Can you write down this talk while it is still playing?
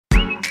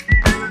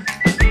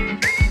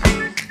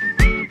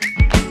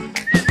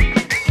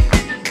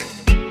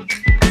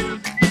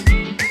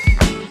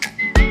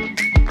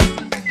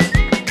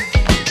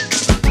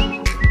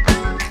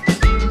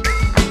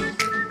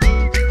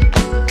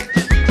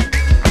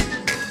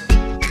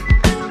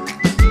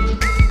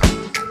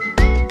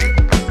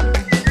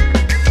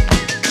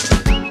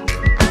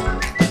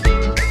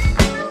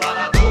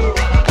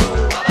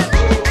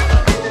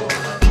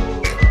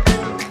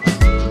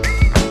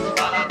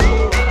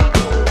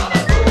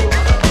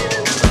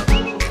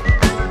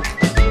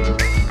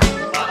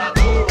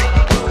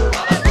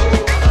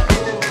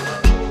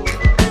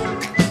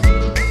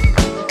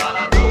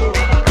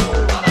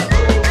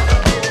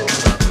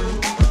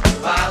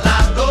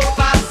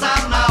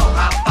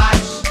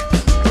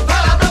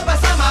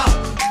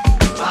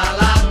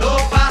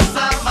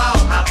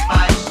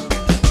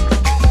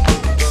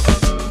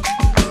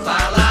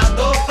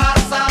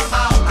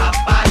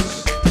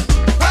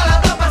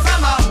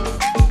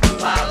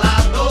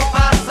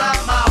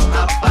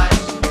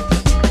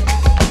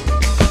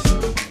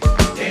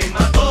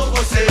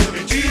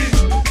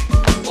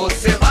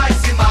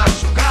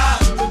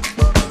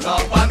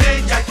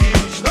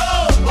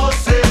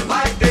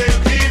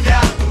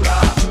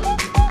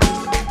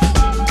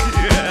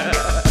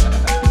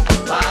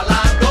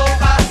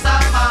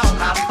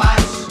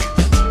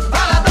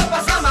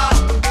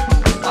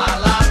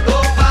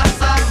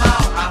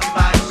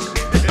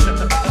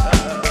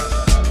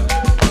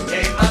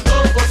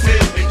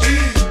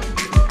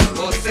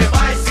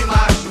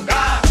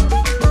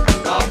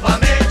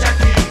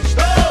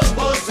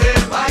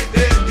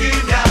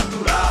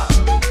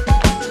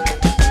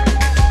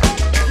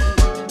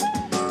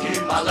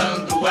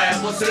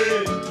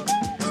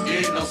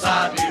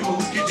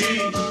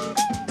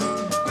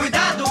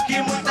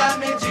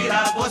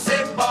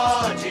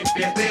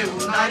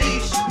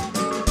nariz.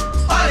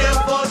 Olha, eu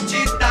vou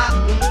te dar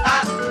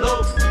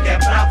alô, que é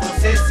pra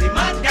você se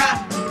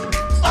mancar.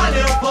 Olha,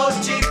 eu vou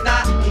te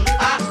dar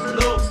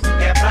alô,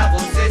 que é pra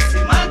você se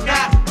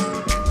mancar.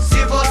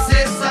 Se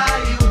você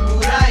saiu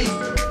por aí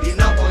e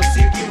não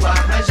conseguiu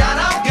arranjar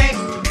alguém,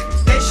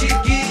 deixe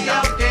que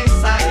alguém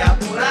saia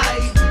por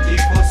aí e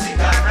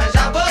consiga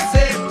arranjar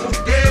você.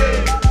 Porque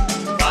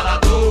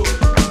falador,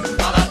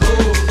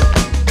 falador,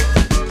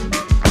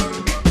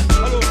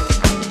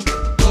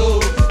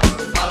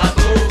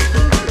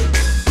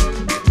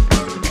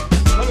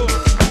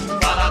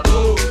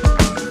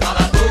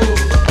 falador, falador,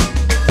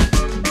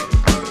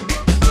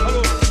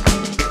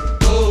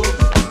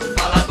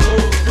 falador,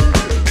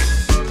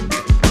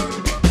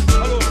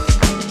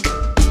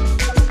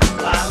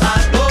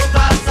 falador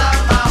passa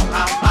mal,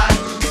 rapaz.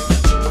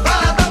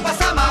 Falador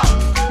passa mal.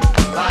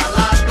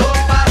 Falador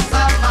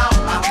passa mal,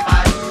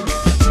 rapaz.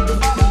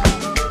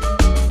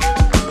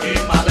 Que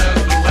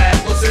malandro é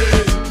você,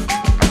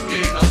 que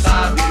não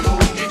sabe o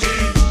que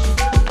diz.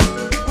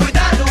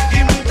 Cuidado que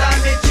muita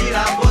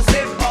mentira você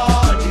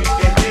pode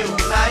perder o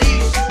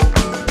nariz.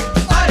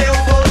 Olha, eu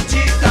vou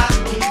te dar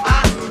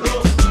alô,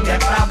 que é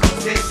pra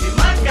você se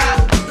mancar.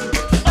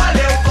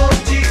 Olha, eu vou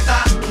te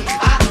dar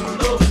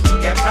alô,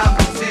 que é pra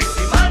você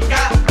se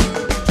mancar.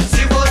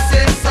 Se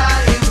você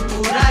saiu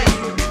por aí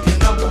e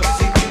não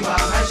conseguiu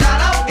arranjar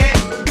alguém,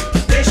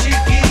 deixe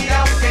que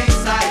alguém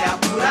saia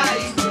por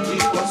aí e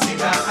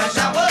consiga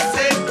arranjar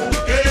você.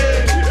 Porque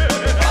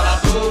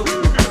falador,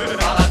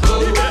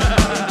 falador,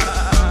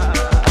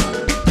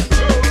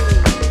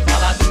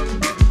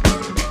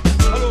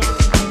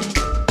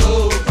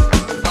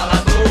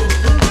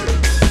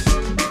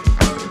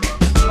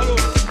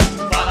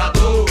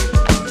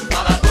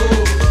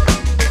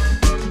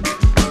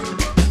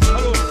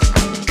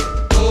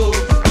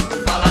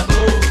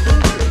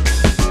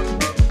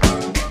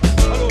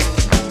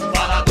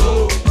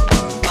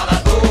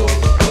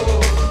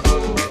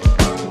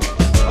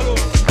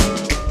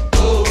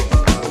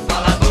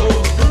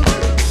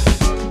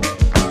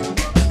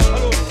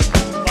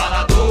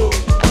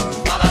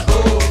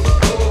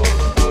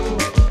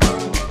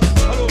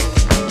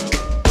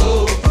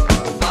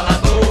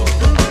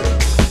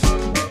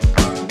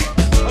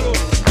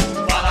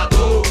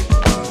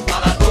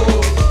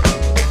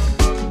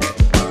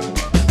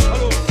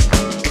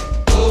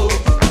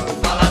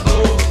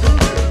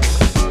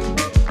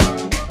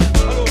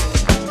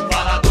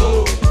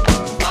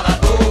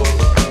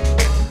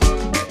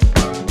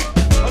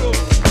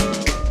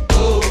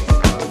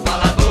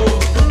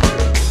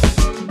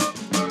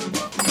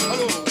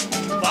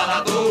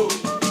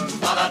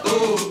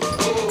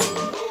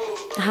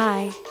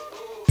 Hi.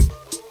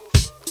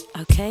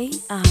 Okay,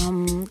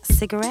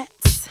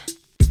 cigarettes,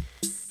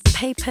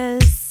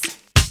 papers.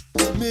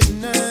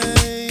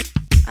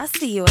 I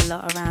see you a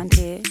lot around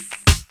here.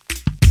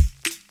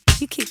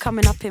 You keep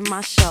coming up in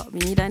my shop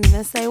and you don't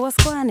even say what's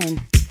going on.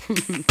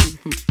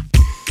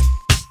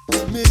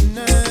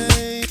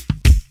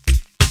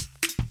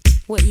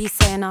 What are you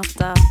saying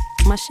after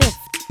my shift?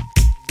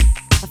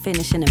 I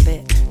finish in a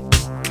bit.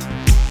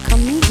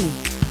 Come meet me.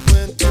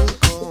 Went to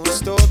the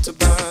store to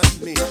buy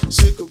me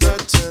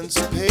cigarettes and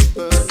some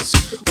papers.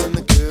 When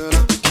the girl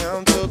at the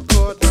counter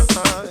caught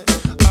my eye,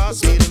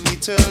 asked me to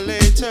meet her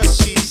later.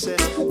 She said,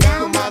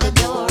 down by the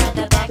door at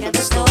the back of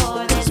the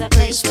store, there's a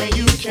place where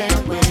you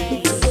can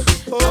wait.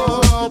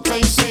 Oh,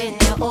 place in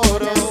your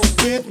order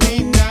with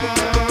me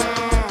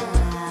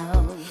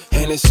now.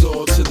 And it's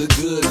all to the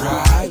good,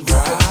 right,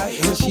 right.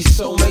 And she's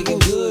so making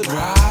good,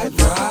 right,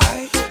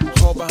 right.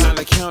 All behind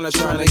the counter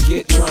trying to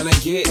get.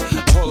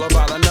 All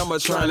about a number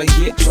trying to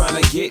get.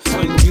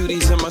 Twin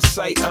beauties in my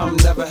sight, I'm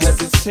never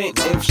hesitant.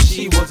 If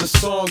she was a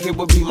song, it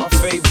would be my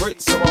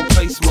favorite. So I'll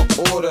place my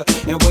order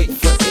and wait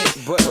for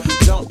it. But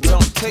don't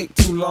take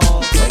too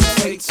long.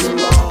 Take too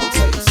long.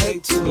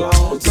 Take too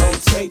long.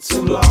 Take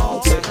too long.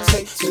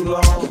 Take too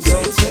long.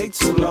 Take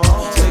too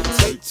long.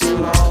 Take too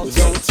long.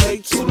 Don't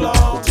take too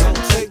long. Don't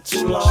take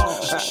too long.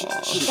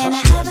 Can I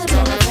have a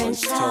little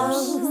French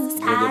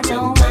toast? I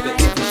don't mind if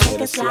you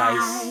take a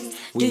slice.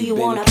 Do you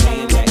wanna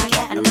play with my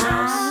cat and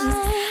mouse?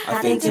 I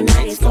think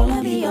tonight is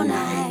gonna be your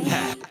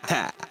night.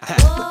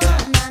 Oh,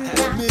 na, na.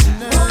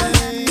 Oh,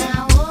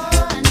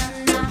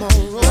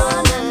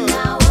 na,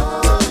 na. Oh, na,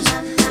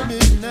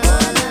 na.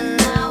 Oh, na,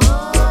 na. Oh,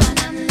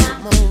 na, na.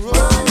 Oh,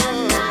 na,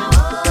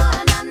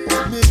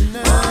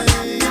 na.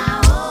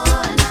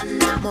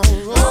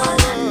 Oh,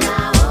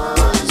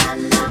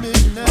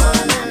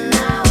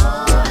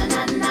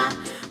 na, na.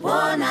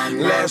 Oh, na,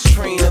 na. Last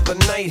train of the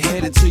night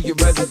headed to your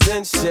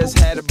residence. Just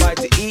had a bite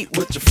to eat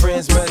with your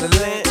friends,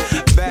 Madeline.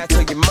 Back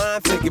of your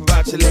mind, thinking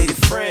about your lady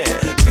friend.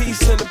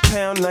 Peace in the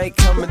pound night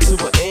coming to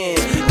an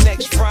end.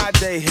 Next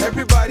Friday,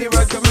 everybody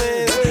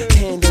recommends.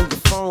 Hand on the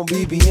phone,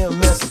 BBM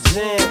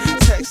messaging.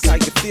 Text how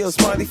you feel,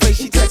 smiley face,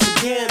 she texts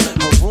again.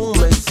 Her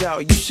roommate's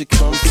out, you should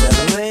come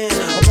settle in.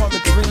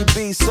 Apartment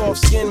 3B,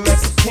 soft skin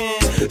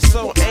Mexican.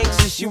 So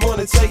anxious, you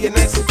wanna tell your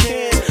next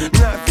again.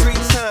 Not 3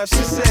 times,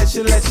 she said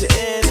she'll let you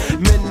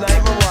in.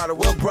 Midnight Marauder,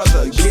 well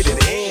brother, get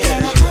it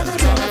in.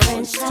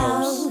 French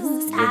toast,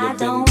 I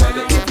don't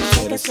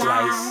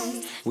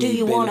slice? Do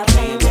you wanna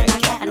play with my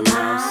cat and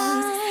mouse?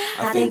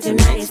 I think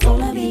tonight is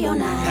gonna be your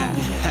night.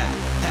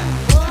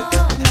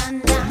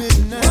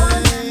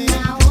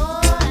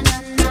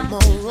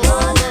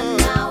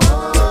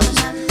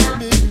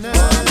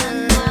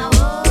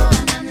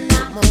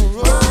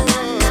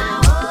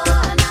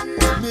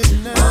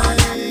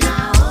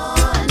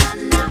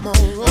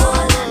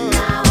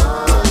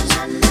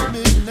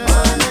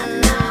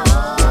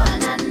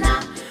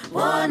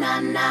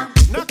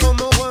 Knock on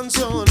the one,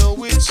 so I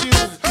know it's you.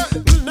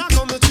 Knock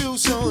on the two,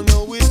 so I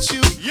know it's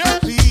you. Yeah,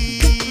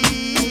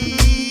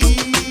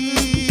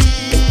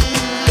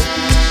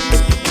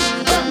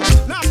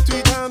 knock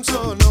three times, so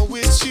I know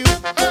it's you.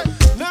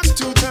 Knock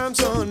two times,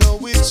 so I know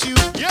it's you.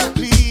 Yeah,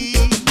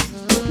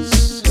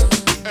 please.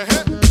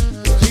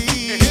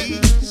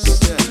 Please.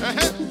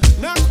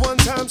 Knock one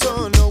time, so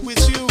I know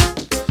it's you.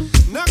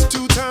 Knock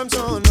two times,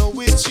 so I know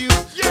it's you.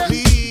 Yeah,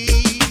 please.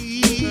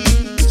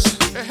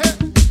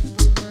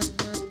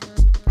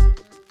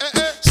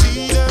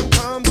 See them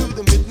come to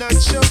the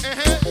midnight show.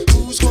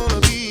 Who's gonna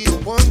be the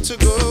one to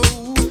go?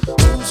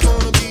 Who's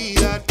gonna be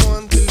that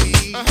one to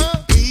leave?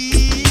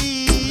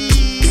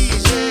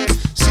 Please, yeah.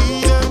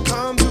 See them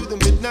come to the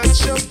midnight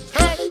show.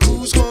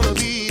 Who's gonna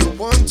be the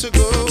one to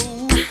go?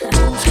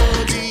 Who's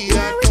gonna be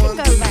that one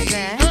to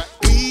leave?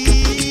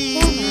 Please,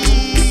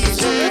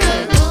 yeah.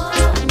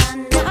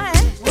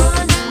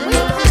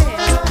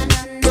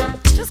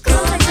 Just go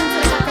take them to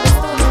the back of the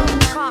store and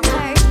you can't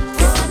pay.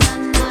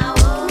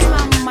 Give me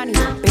my money,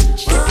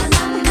 bitch.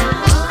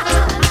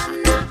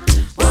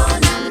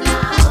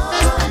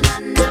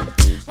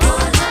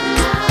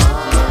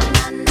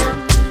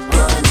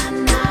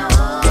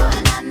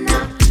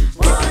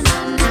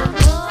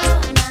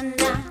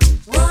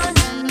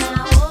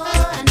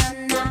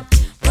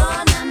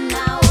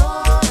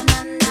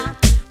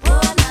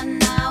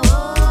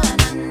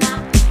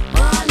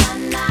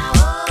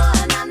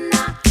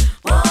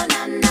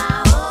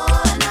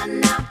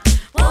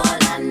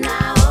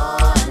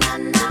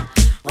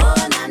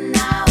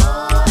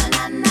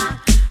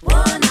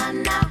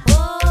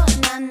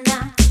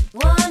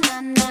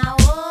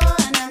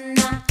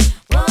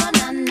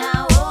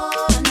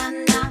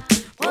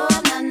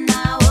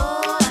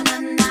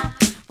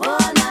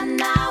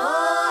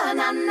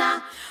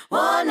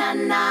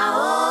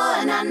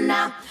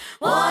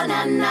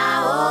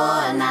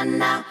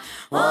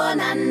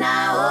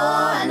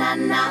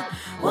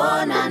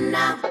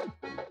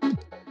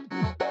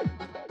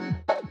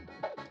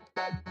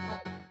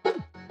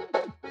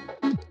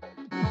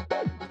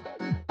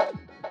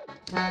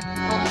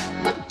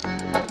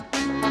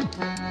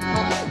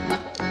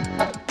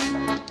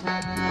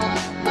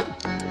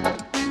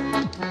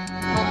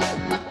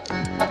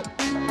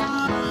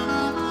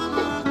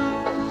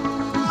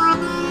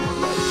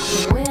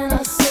 When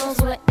our souls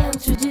were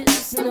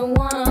introduced, no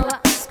one of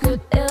us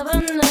could ever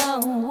know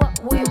what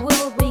we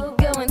will be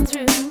going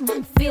through.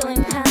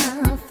 Feeling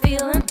high,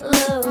 feeling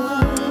low.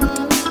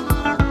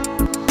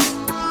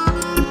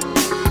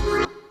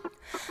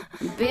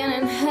 Been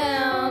in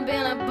hell,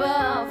 been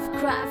above.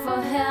 Cry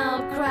for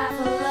help, cry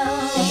for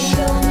love.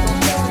 Feeling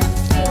high.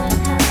 Feeling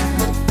high.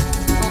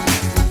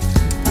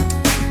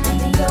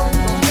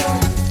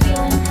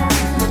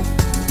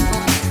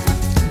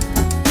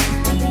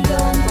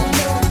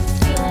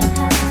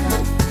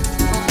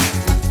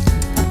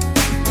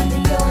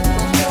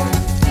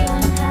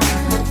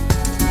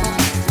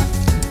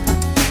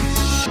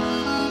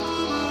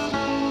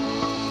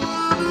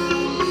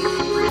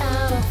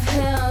 Out of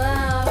hell,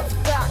 out of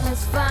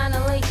darkness,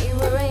 finally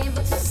we're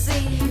able to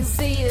see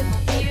the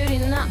beauty,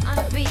 not a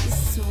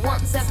beast. One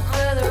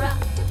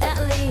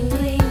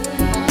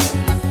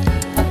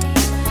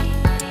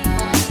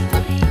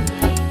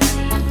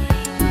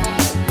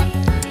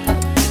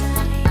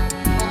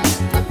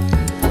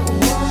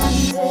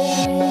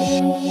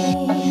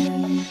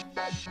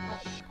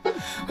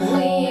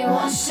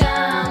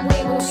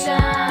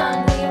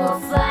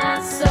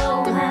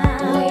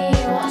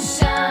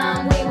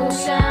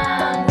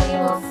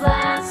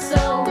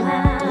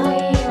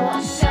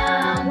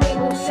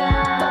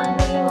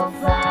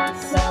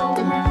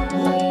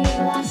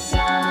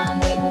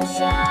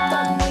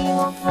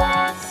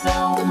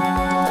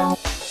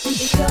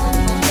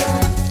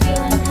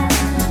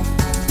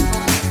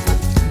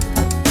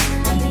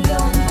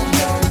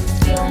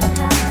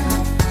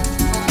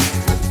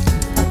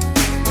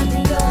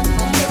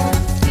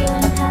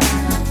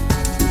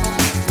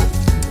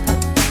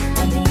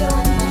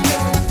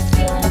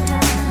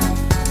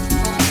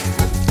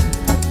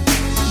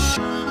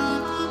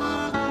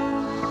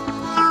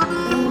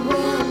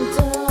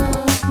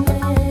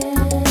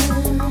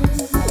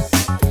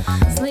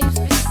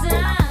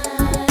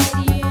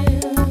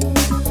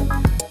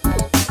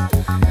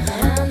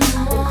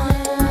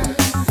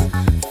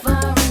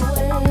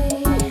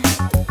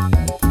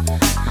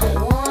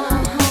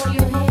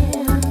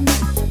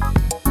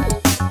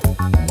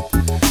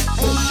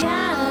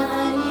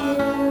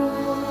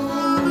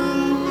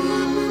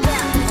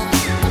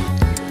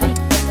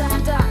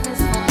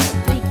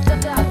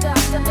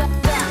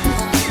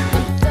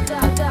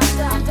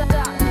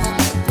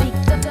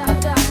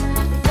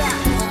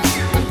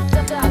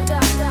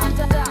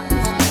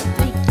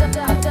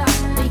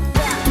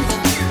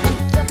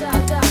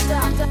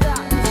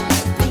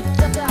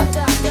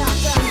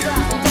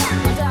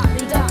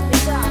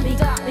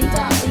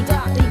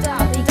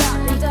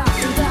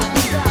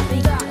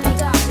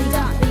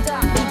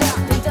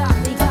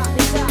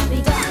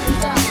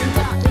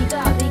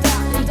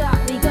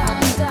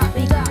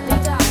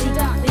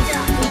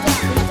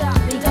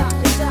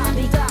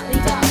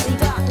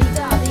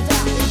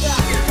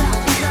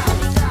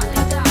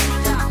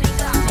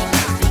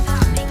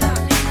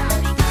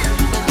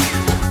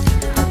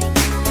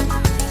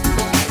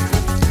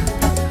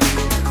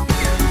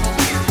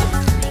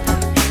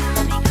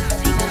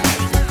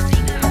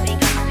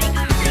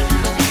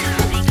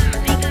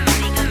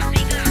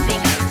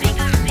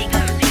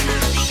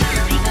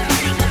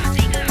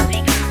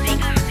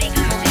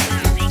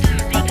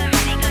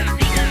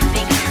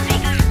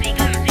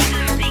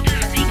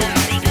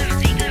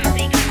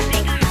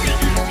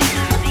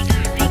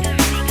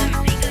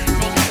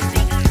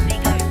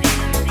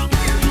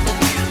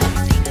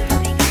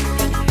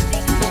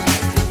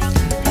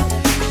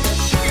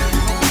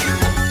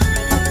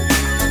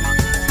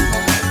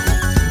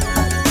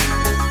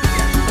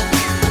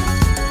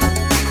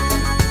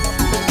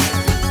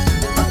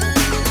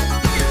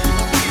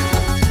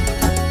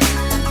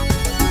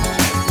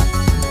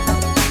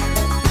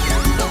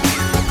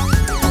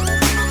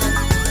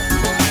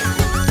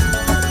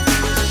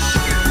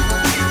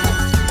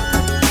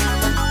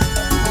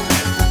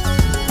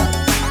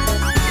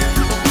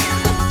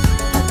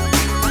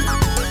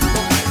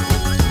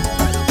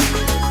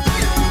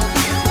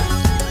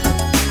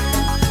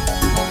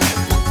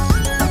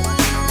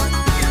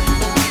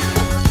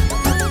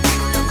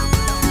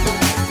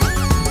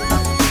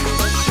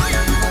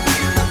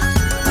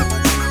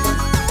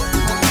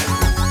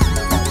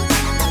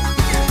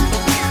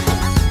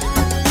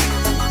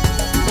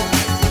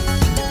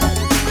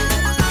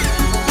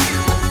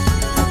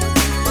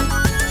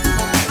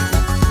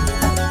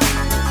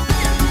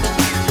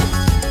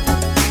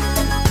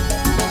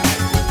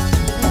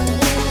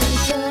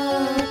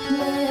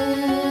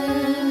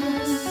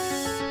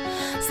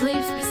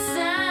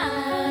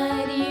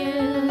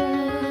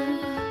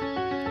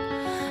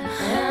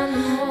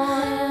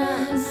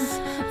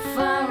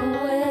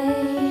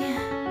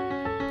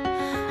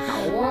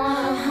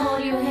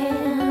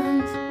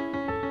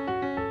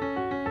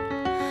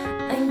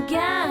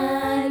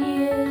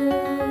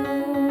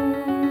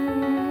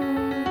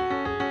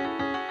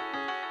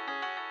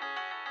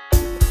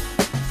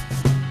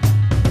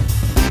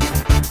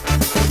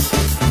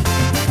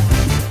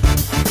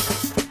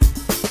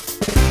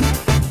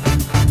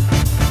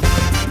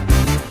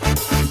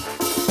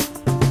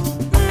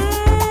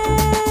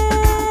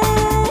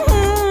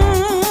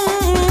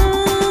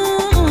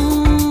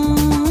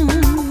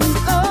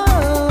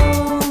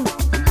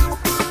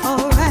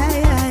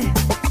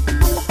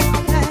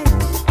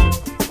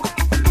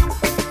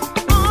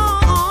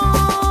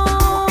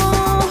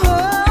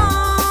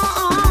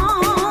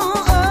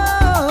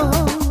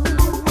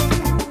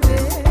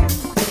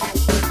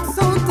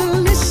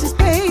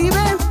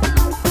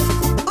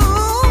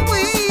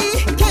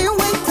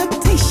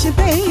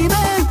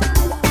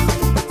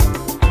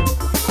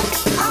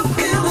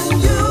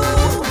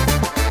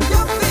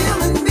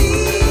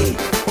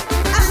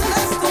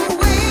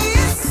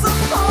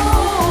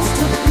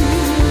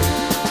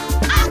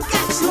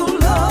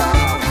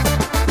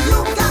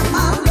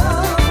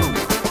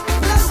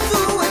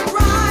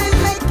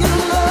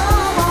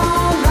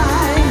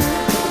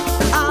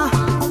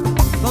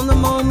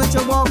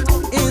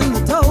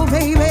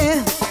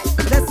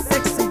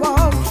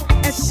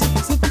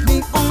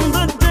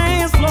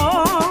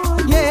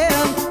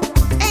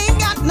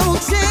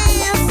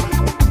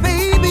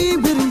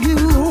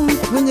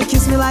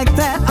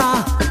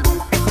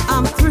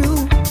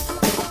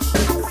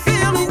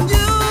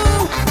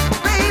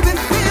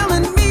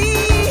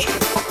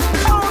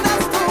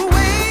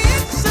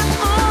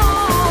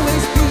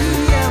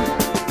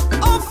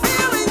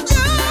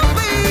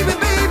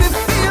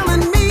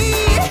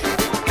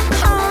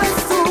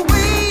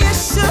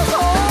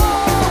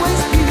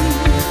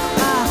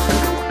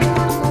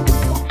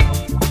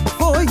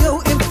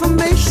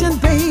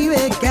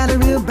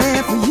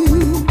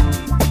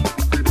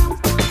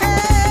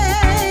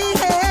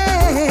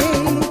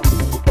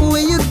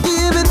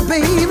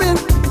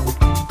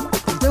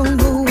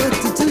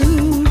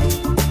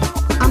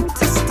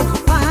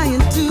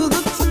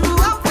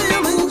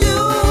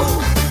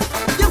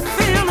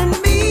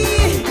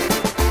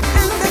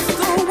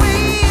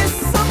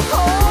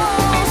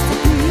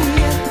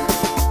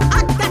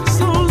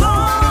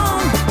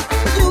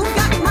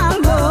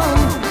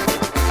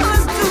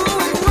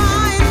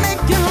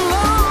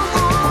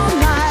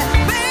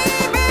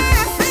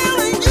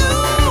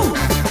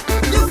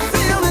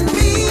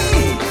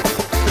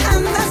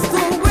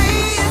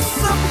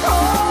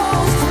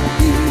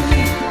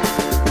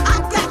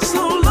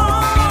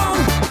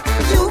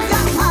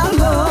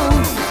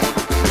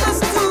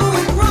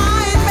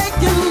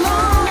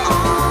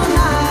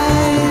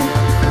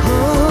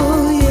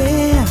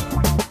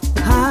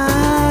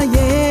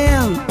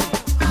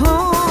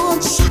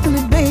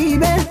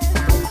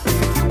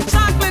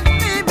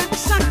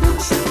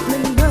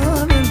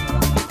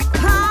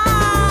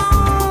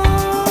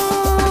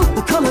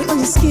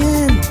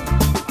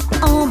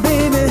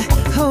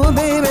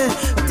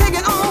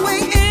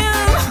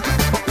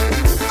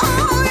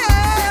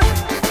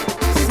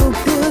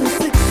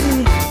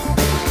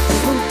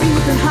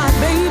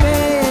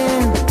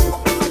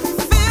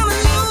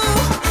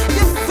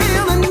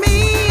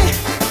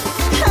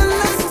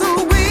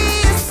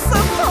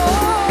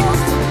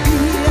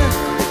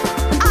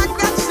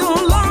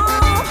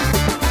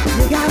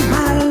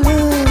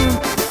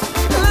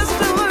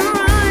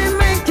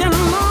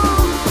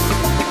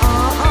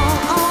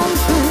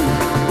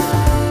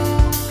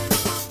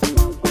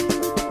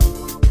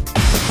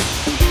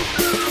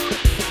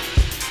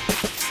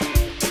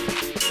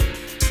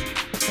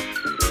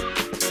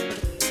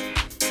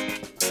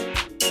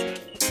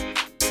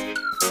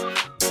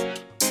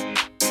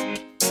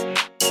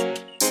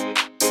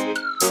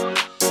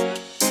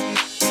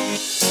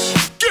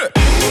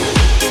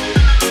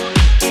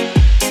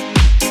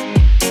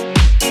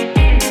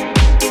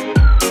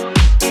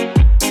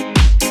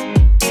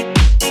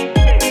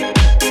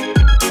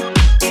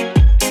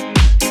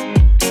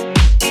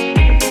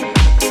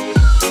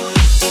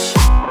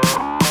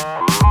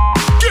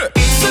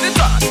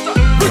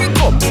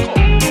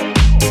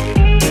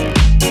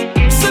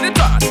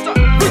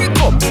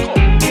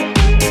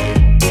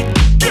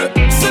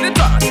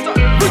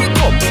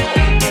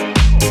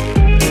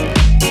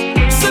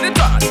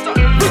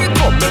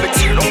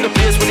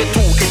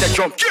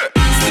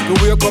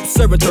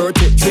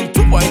 7:30. Drink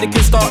 2 wine, it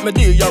can start my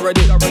day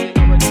already.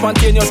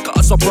 Spontaneous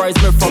car surprise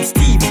me from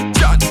Steve,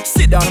 John,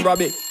 sit down,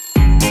 Robbie.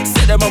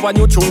 Say them have a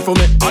new tune for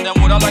me, and them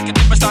woulda like it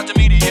if I start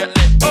immediately.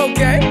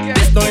 Okay,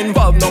 this don't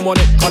involve no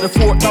money, cause the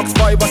 4 knocks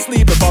 5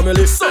 asleep a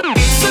family. So,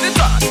 sit it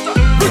on,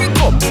 bring it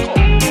come.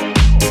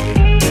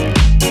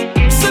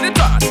 Sit it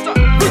on,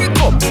 bring it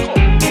come.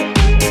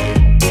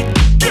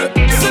 Yeah,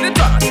 sit it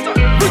on,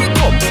 bring it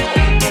come.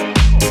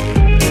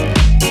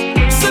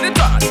 Sit it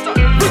on,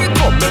 bring it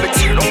come. Let me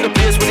tear down the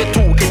place with the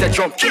 2 kids that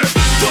jump. Yeah.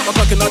 12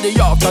 o'clock in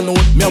the afternoon,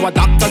 me have a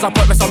doctor's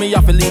appointment, so me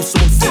have to leave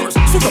soon. First,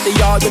 sweep up the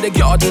yard with the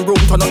garden broom,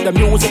 turn up the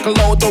music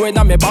loud, throw it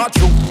in my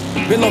bathroom.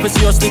 Me love is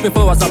your sleeping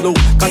flowers are blue,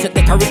 cause it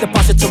decorate the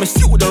passage to me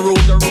stew the room.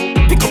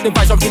 Pick up the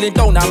vibes, I'm feeling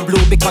down and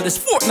blue, because this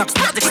Fort Knox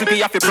project should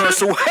be off your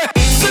pursue.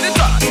 Sit it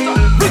on,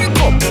 bring it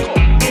come.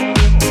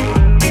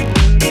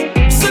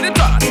 Sit it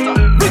on,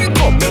 bring it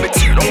come. Let me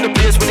tear down the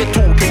place with the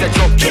 2 kids that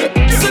jump.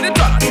 Sit it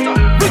on,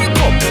 bring it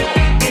come.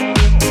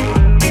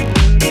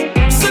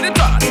 Sit it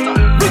on,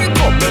 bring it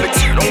come. Let me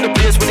tear down the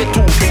place with the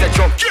 2 kids that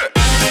jump.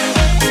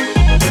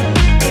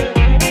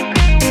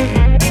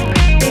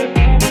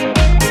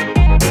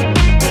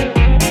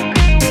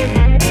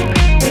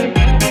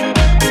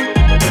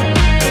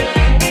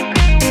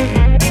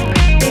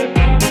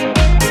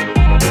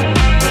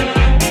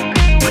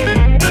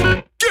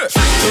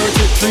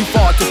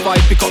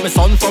 Pick up my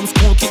son from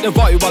school, keep the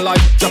vibe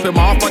alive. Drop him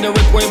off on the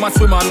rig where my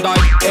swim and dive.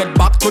 Head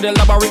back to the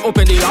library,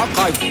 open the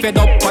archive. Fed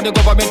up for the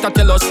government to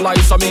tell us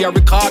lies. So me a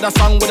record a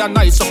song with a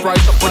nice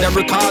surprise. When I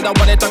record I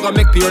want it to go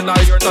make pure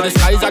nice. So the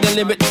skies are the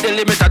limit of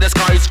the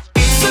skies.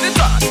 Sit it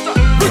on,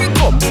 bring it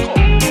come.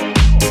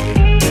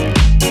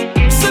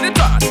 Sit it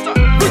on,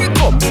 bring it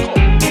come.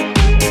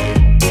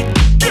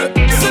 Yeah,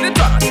 sit it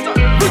on,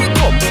 bring it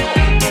come.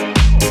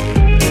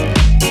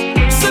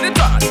 Sit it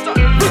on,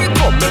 bring it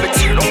come. Let me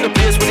tear down the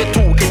place with the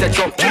 2 kids that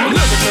jump.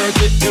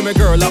 11:30, give me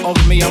girl a hug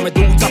me and me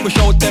do tap push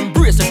out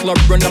embrace the club.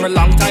 Run I'm a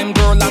long time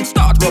girl and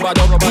start rubber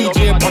dub.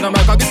 DJ on the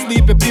mic I get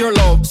sleepy pure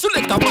love.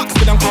 Select a box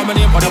with them coming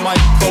in for the mic.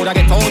 Crowd I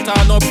get out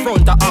and up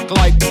front to act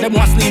like them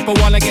want sleep I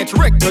wanna get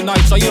wrecked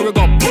tonight. So here we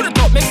go, put it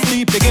up, make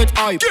sleepy get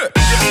hype. Yeah.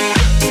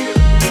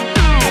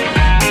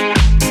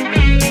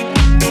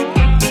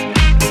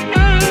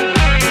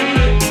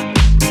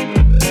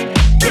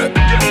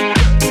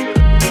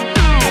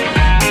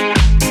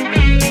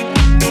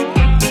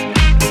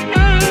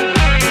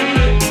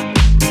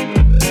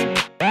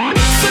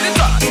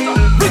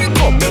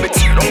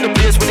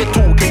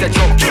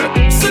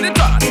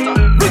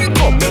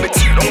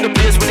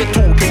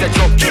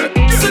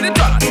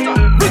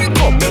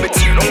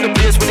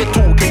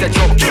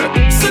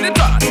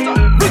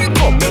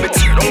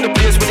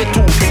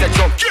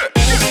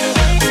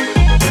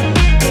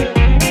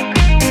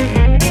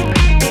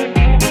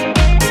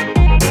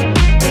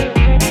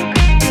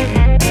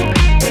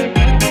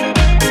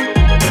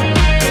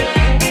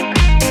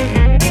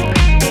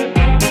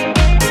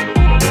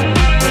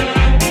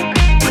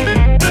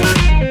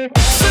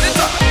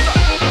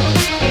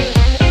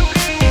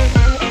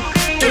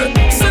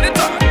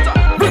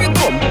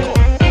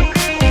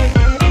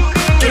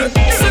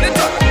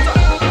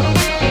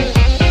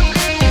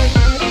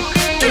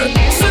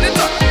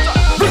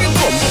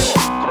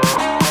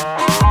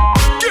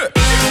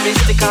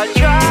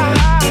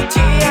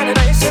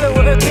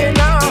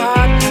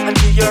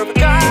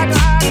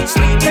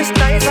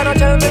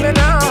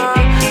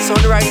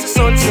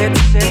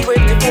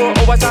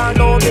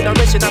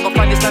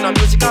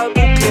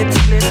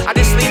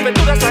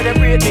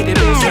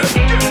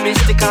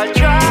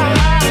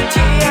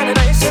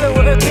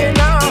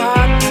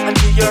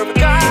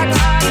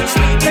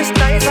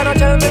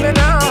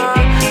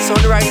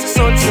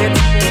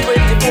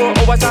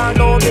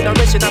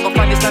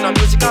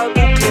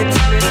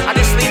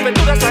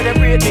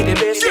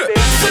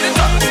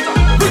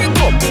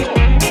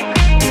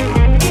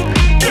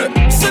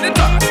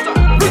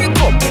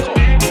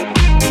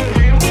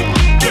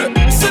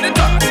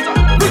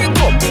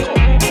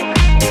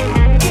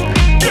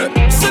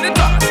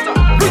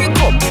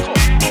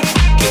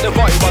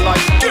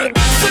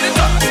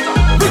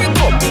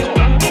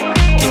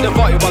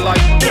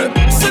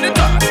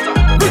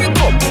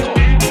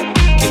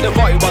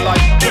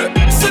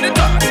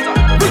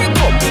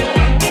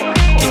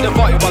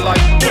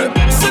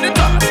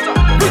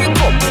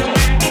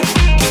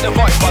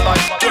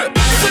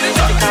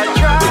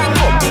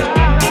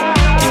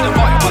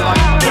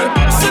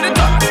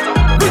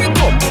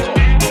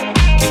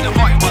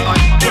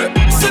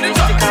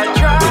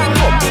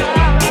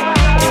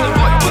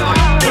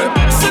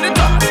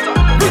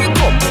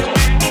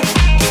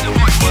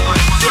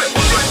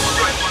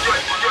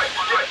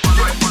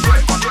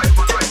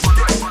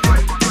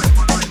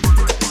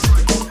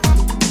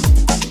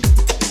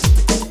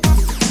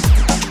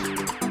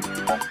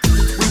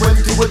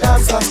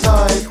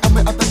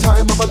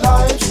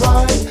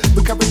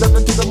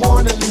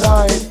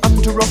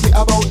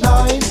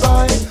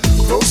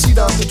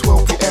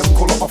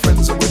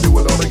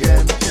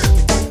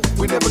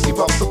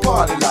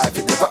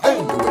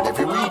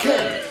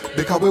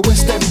 Because we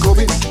West End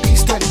going,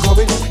 East End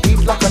going,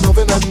 heat like an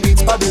oven and meat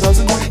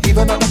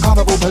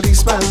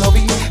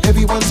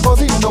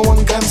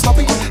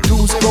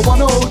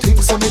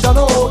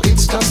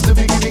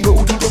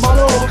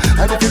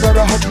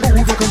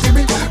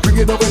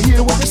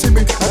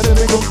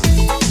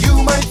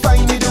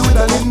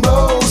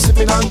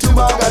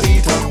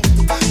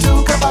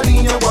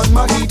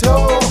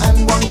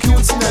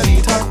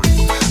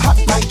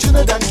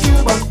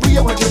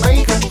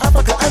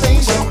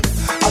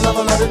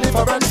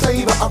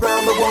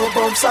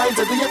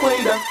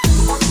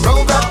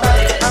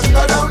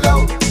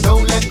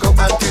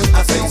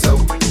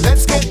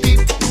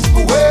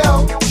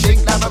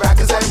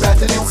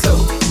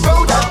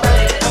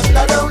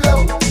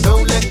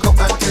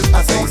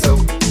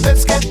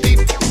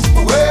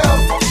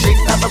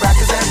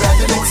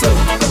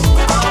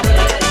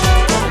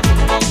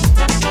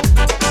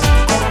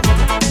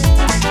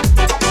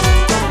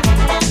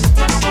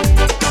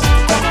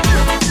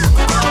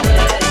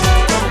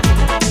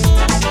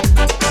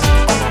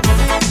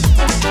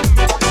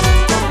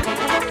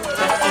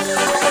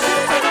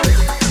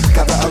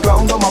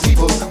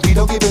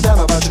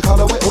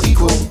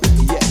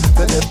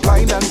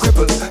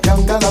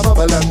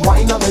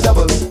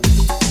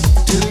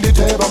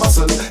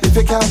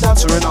can't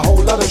dance, we're in a whole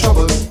lot of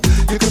trouble.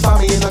 You can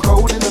find me in the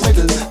crowd in the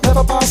middle.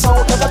 Never pass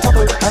out, never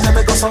topple, and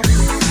never go some.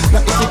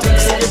 Now if you think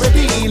say you're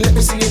ready, let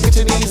me see you get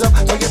your knees up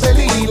on your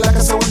belly like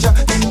a soldier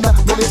in the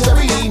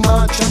military.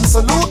 March and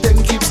salute, then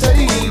keep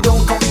steady.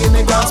 Don't copy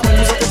any dance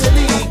moves like a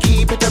telly.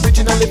 Keep it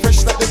originally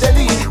fresh like the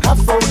deli.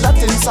 Afro,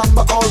 Latin,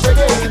 samba, or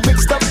reggae.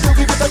 Mixed up to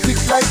give it a kick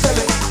like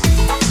belly.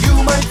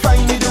 You might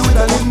find me doing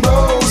a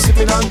limbo,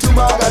 sipping on two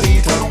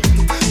margarita,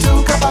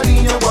 two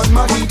Caparina, one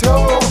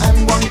mojito,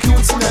 and one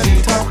cute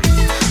senorita.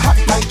 Hot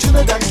like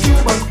Trinidad,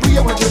 Cuban,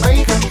 Rio and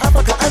Jamaica,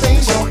 Africa and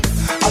Asia.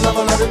 I love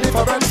a lot of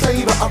different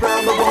flavor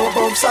around the world,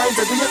 both sides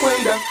of the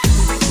equator.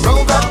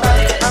 Roll that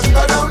back and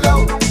go down low.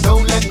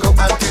 Don't let go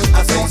until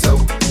I say so.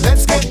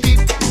 Let's get deep.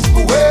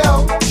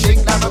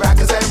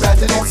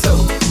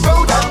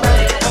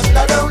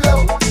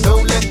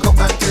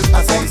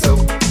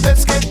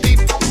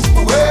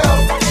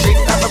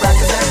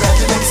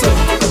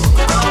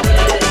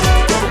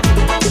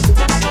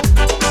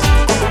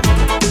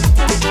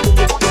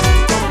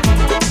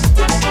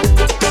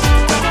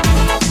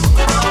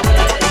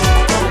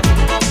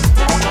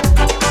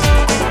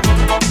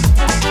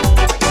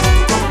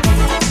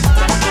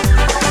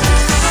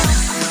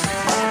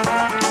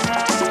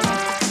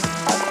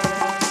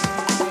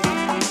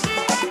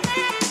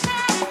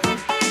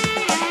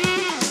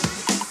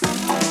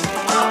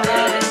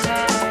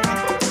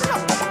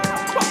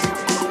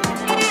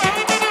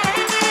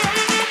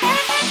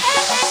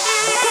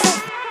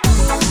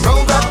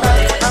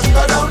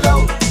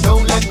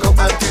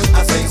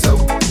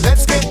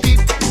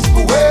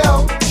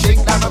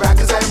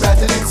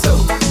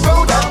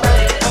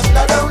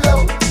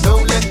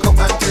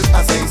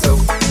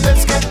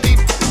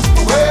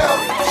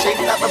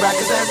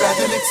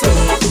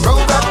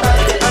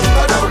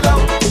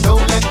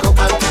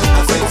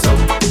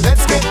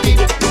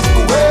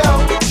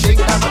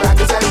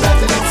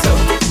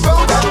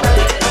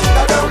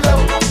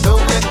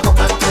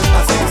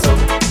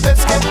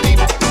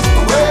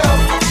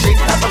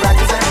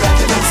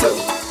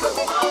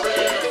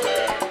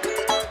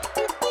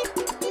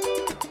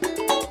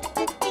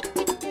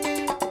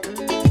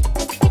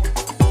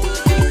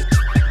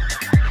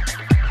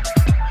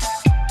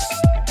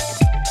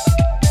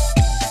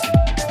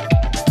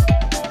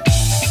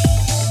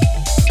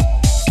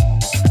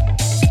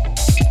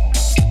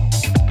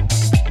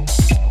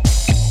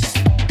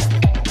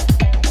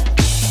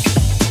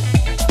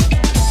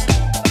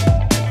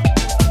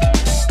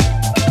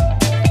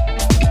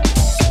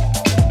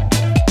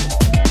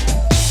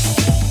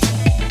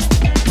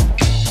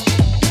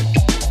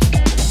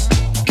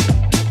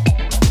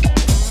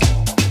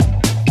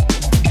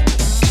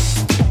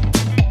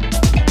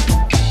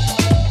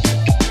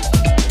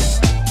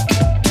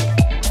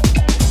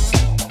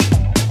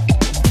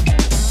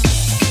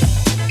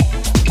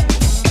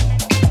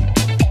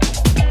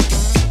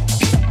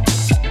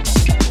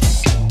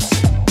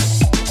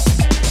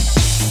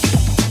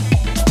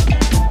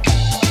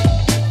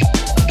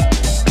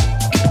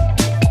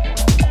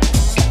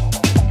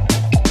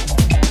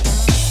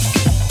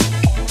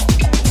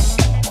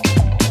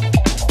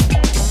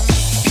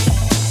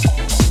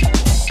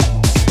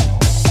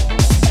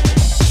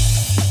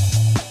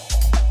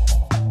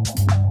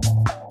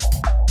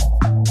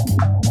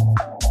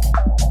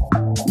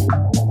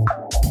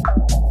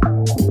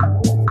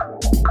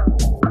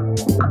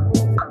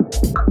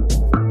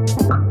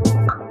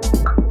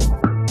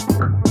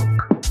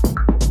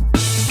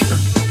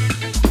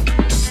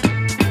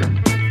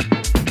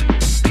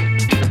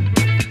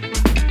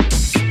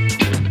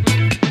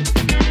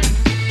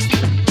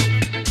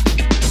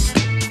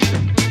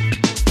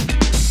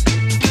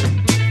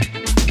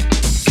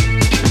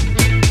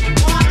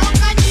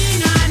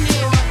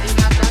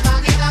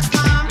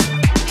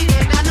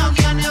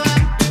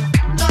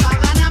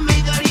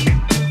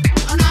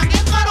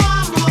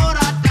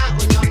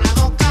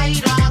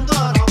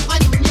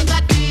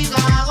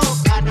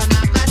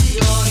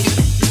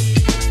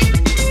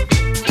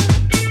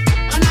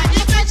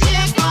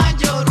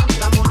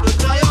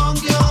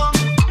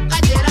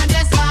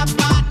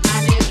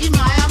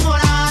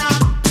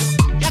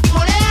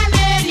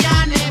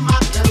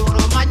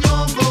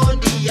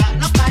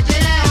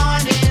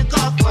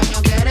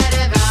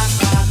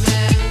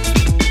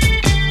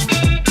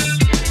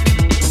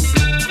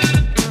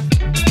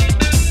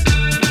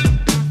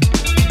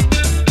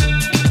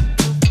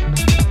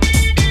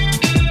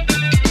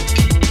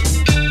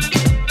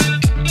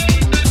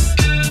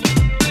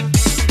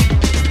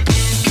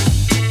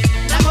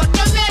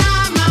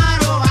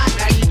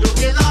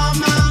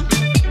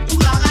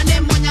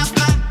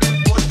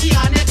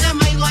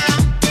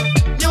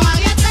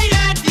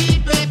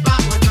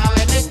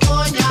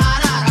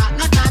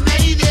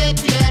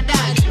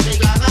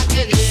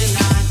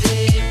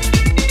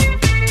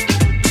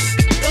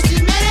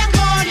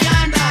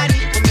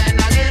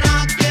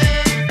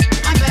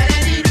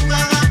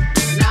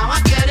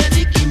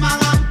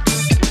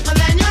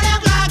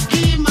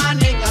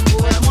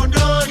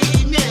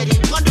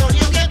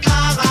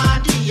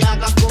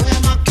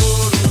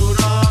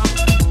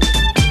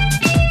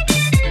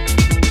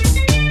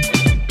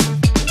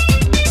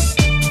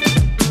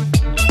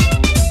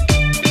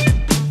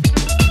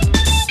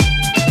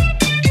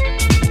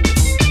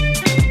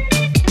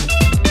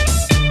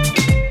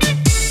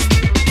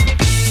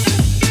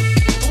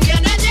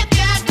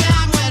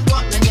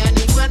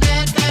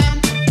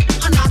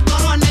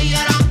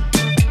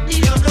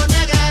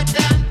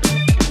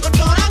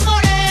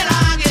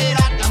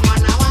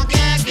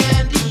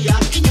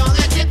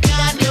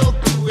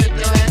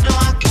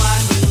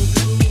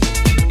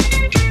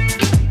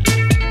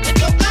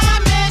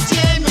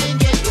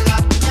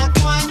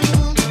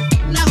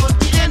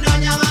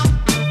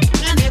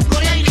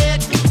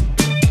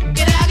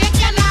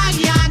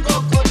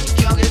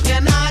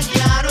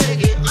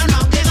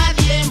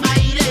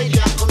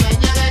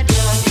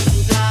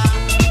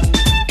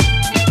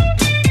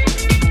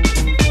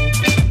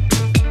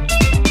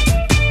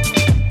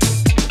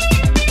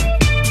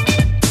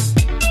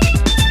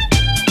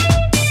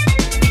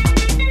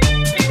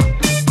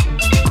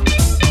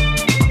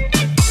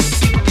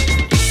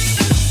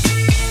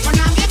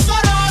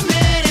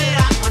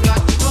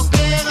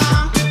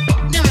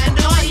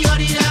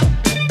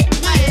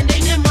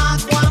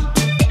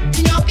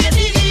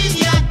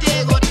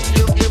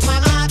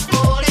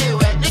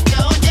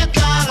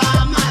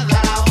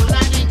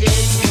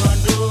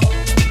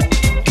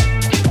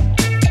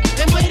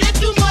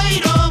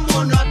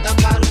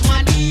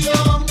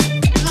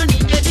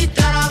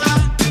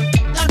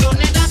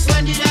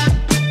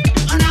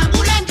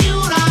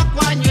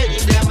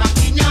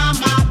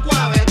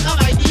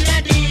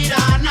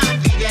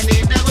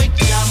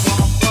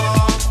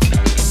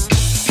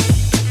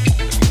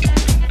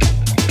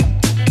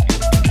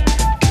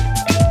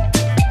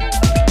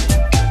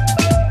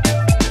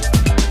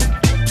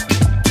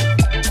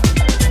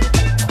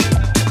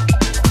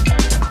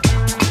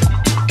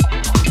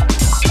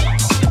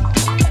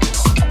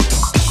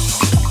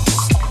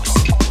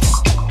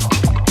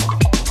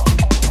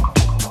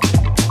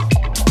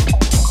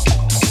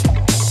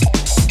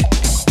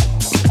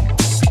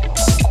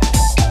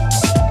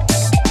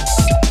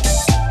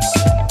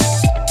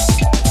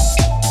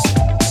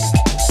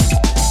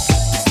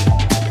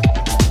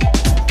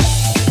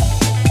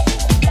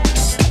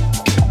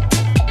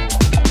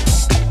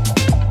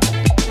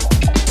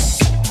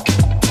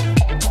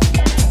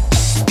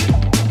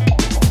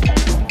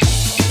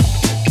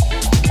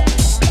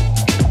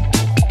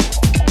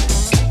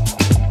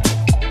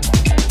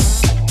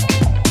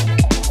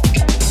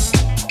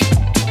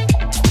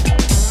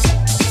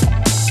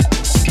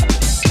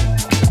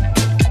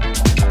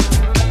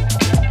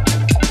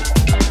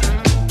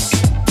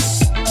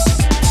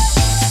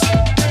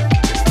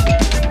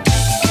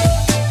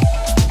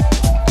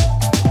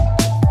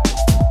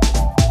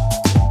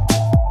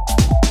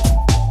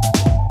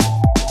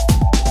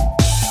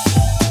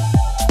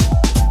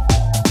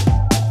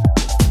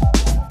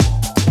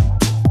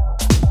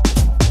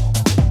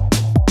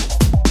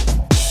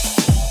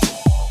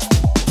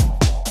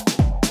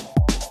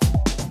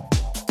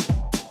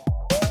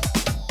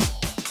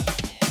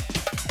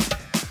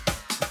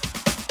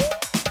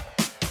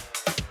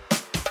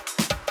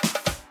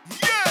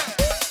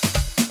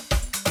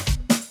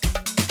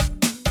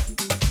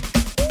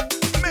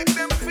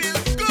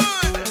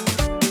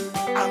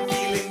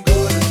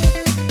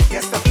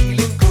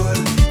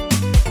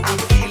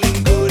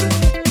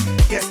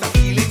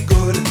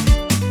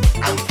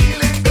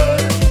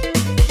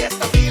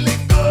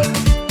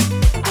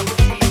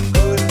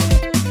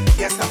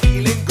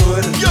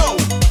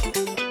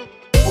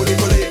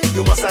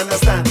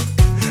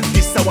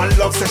 one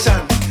love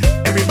session.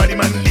 Everybody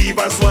man leave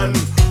as one.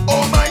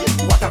 Oh my,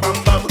 what a bam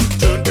bam.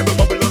 Turntable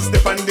bubbles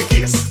step on the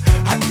case.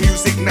 Hot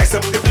music, nice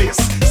up the place.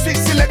 Sweet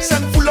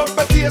selection, full of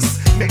a taste.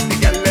 Make the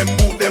gal them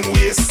move them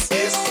waist.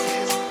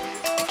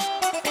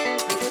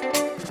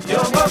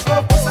 Yo moko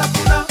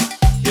pusapuna,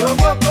 yo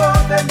moko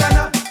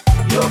bendana,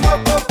 yo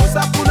moko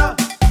pusapuna,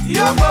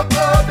 yo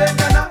moko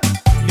bendana,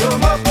 yo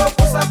moko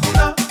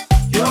pusapuna,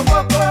 yo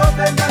moko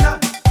bendana,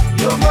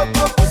 yo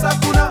moko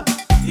pusapuna,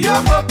 yo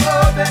moko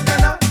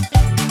bendana.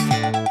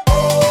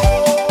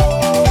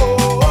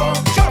 Oh,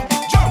 jump,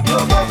 jump, yo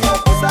moko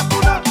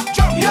pusapuna,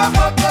 jump, yo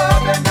moko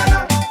bendana.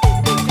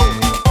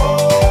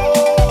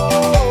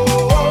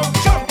 Oh,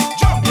 jump,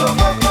 jump, yo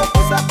moko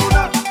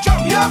pusapuna,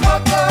 jump, yo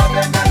moko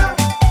bendana.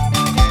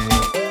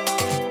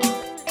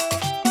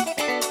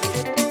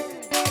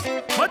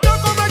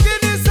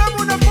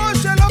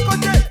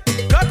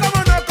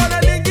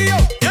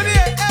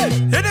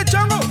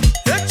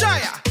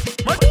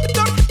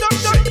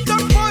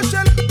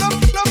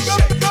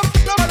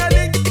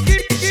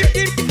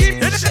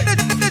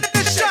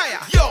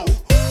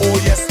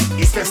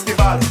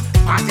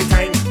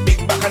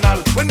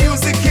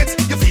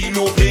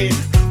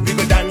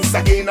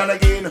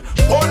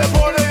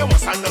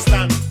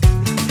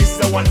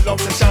 One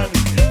love session.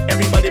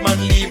 Everybody man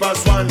leave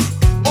as one.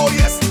 Oh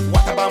yes,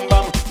 what a bam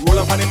bam. Roll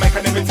up on the mic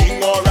and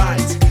everything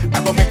alright.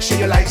 I go make sure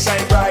your light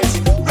shine bright.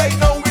 Right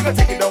now we gonna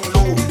take it down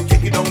low.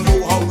 Take it down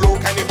low, how low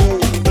can it go?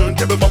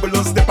 Turntable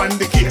bubbles step on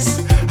the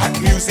case. Hot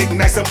music,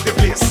 nice up the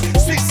place.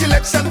 Sweet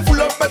selection, full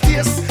of a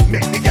taste.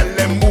 Make the girl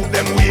them move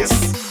them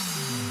waist.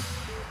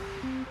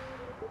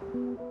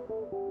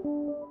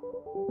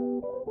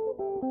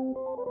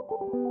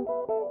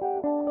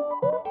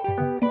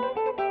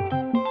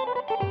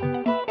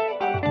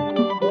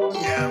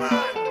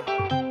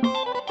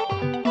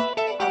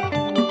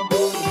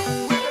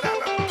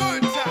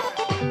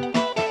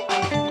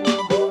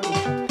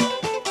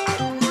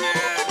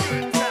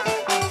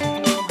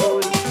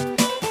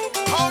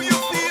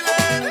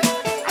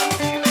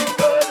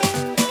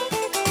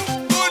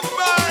 Good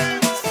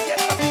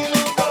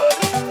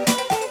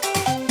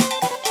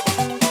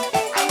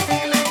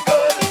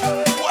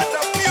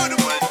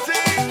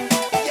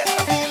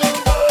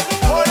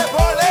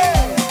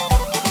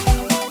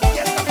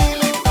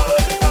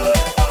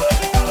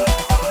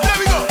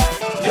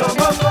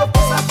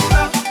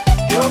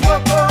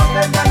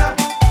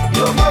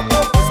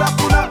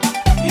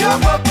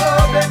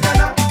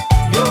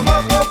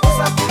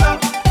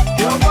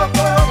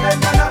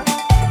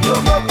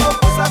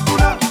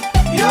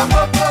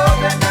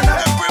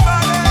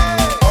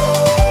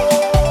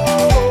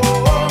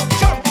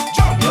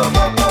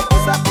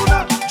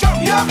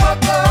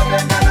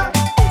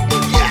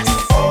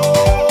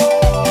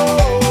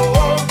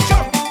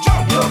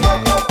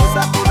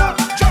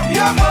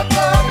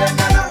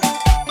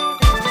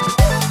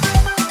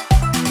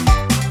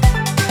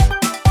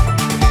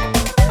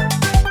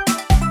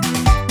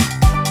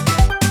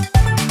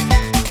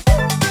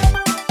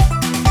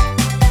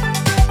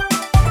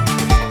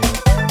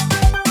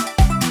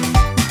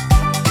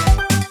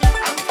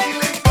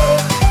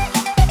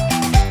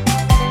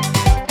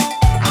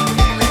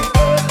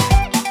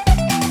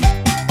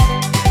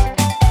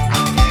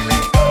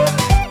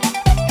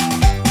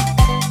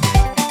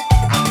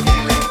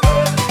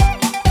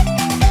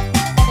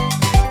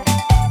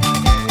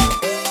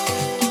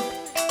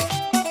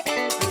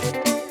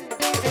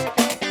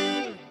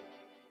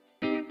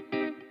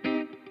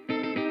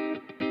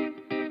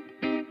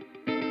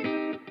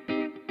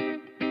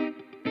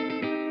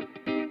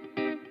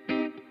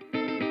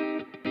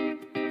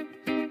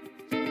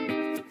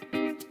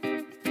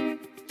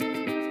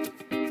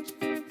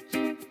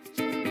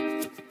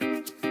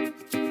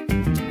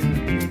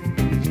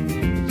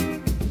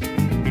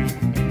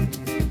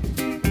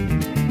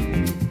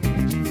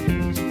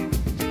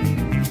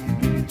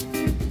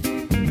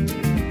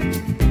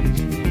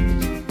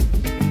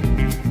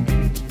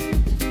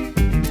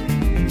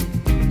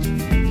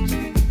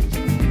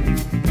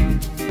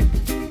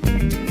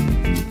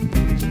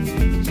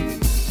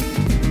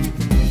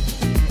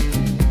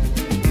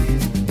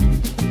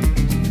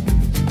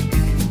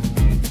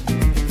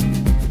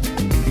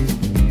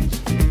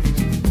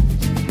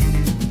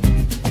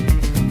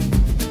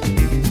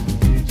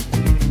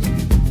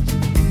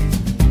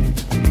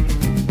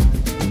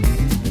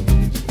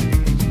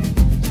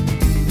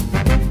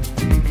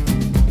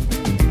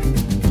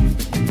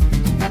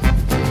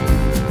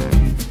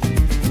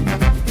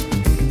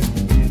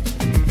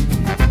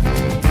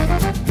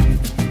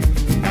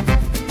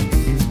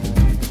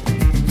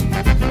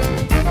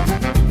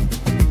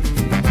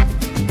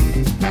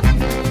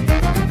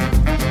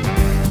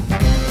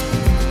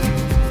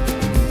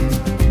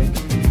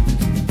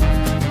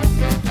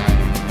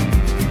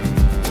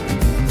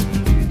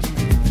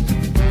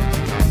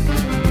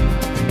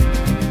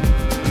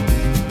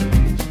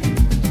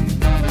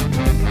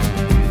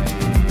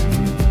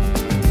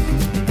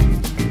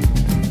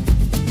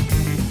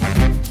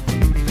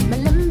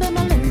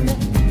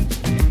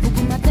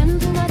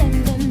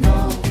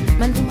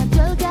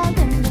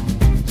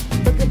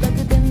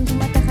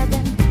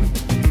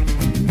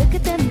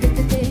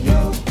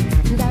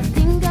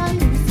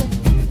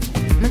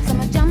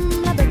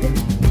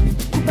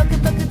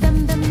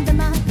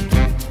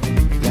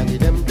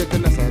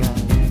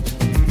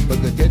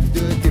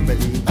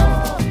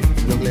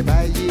le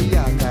bayi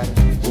yakar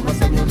uma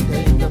sanyo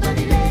tenga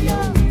barileyo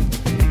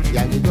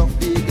yani dok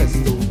di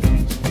gasto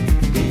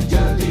di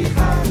jali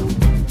haru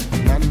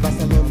nan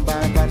basalom ba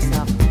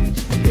barsa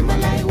di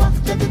malay wak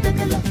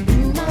dagadagala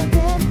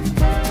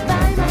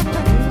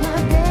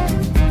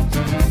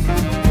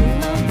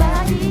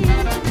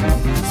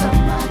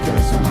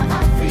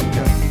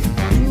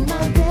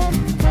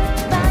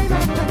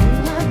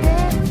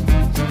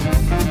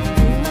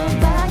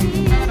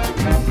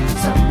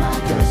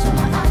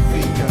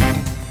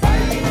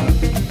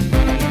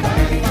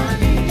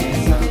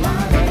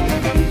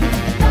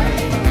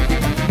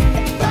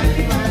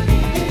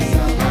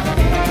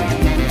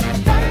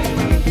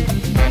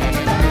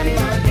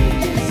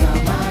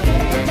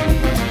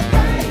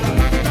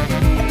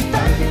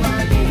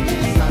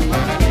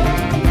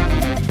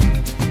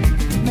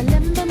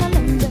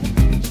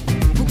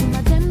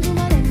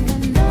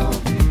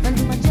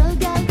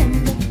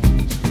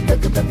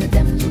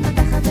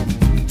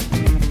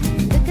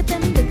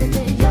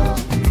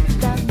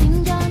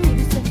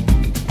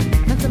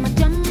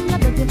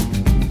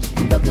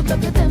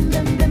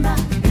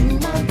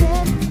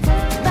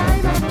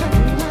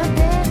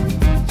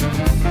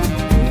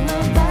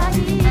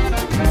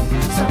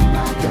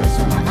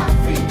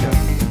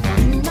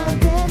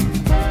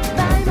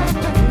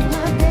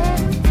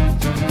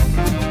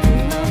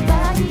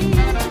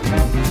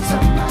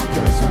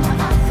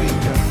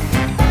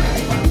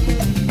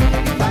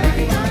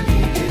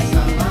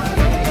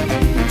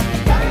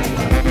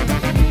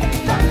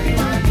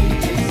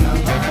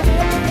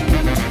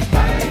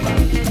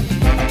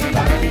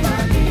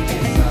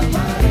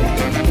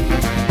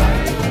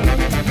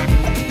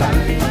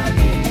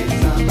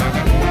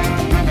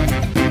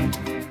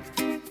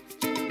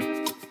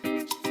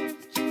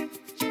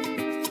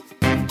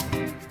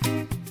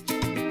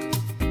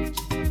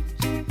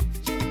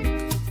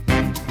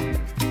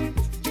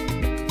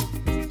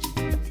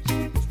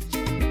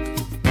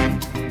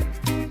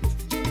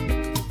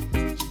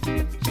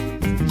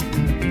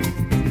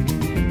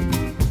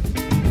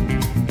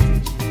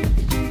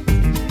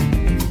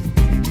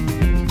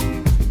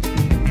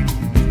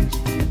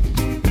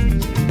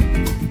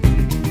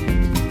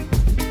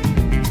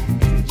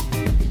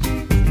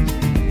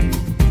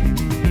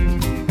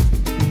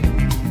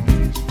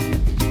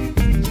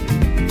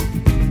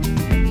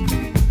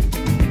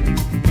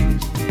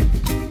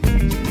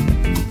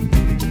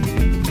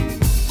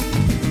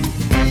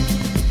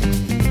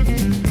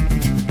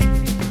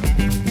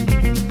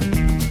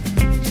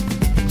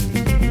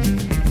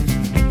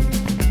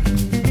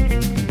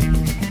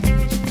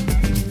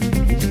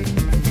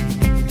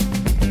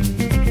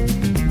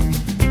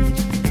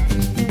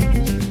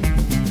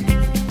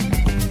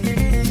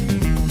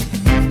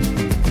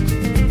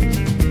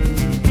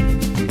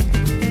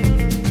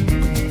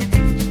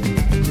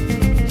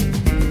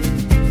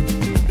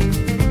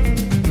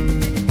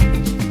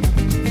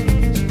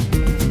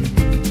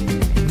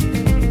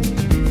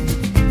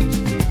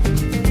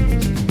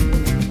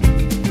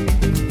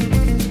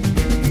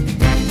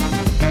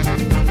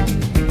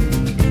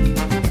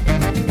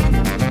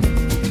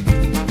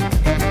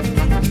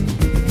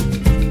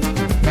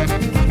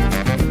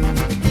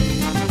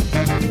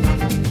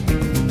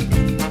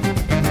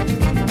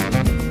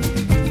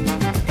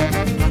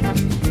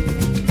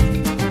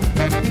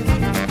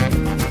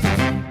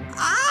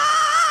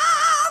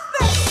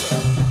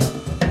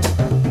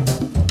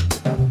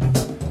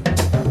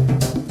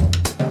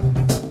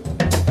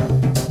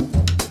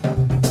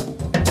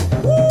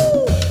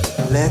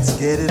Let's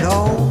get it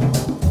on.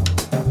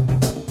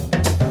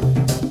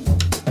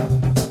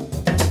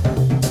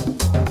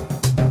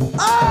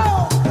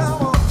 Oh,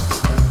 come on.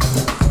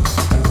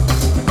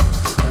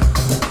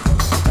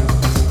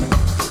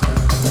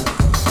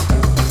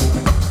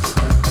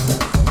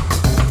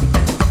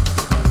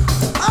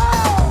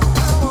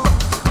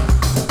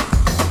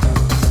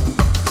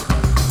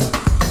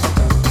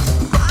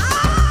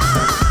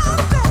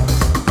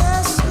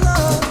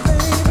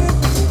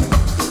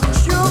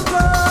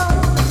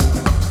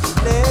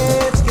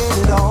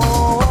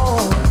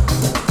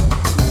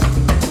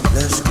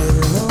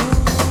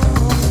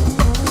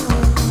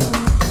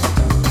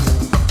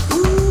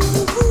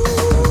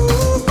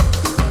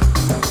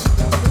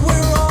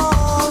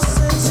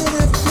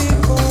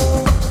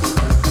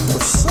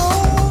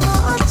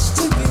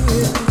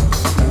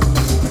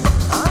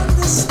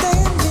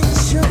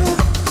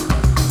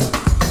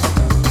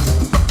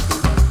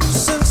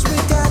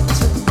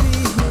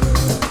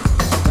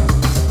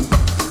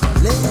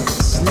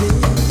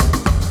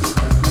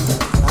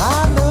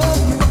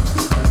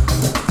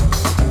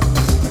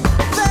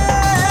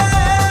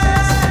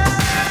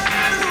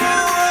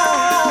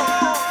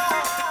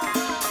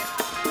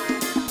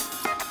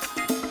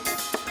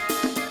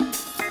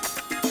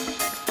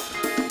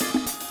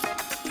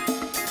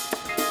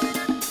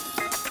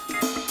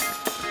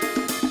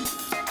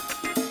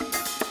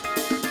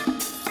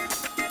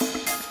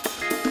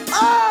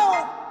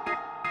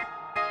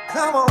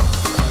 Come on.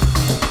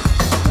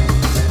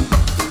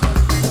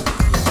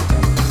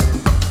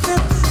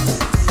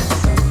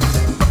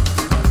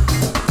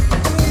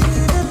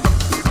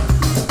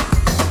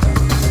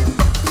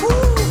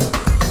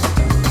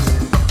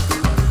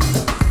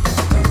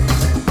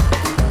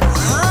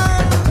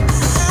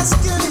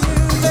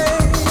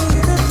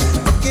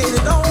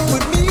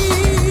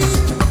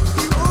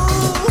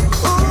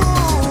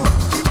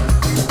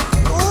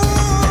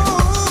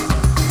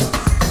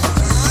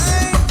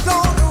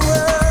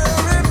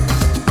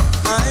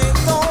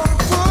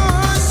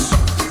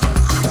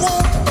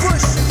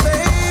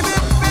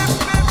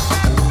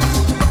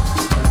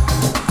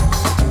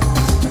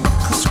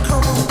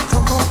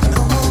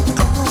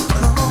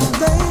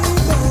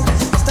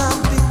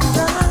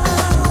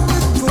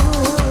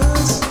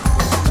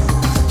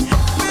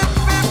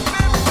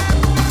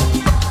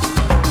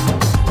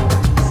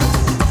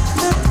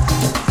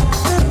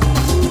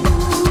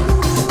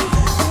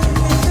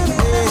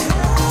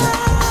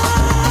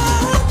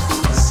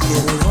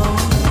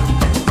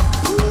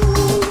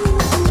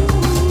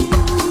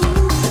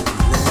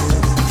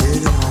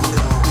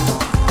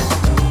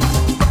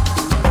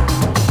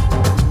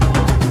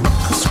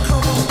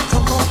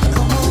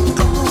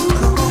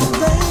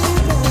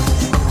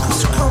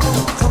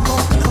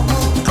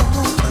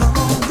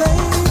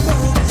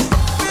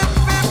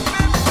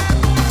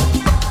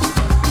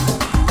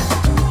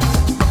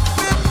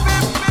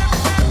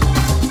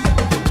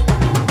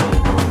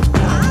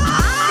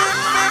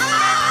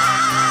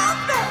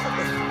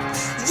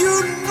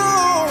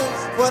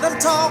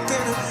 talking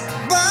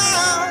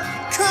about.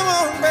 Come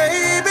on,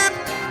 baby.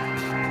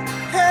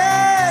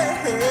 Hey,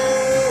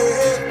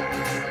 hey,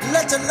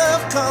 let your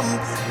love come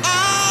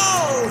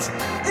out.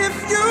 If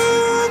you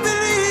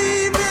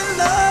believe in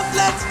love,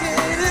 let's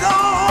get it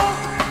on.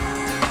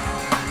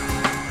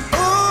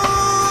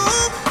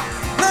 Ooh,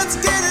 let's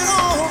get it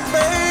on,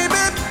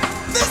 baby.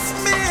 This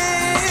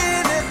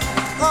minute,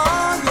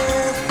 oh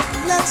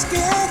yeah, let's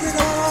get it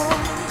on.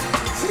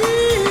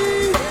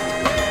 Please.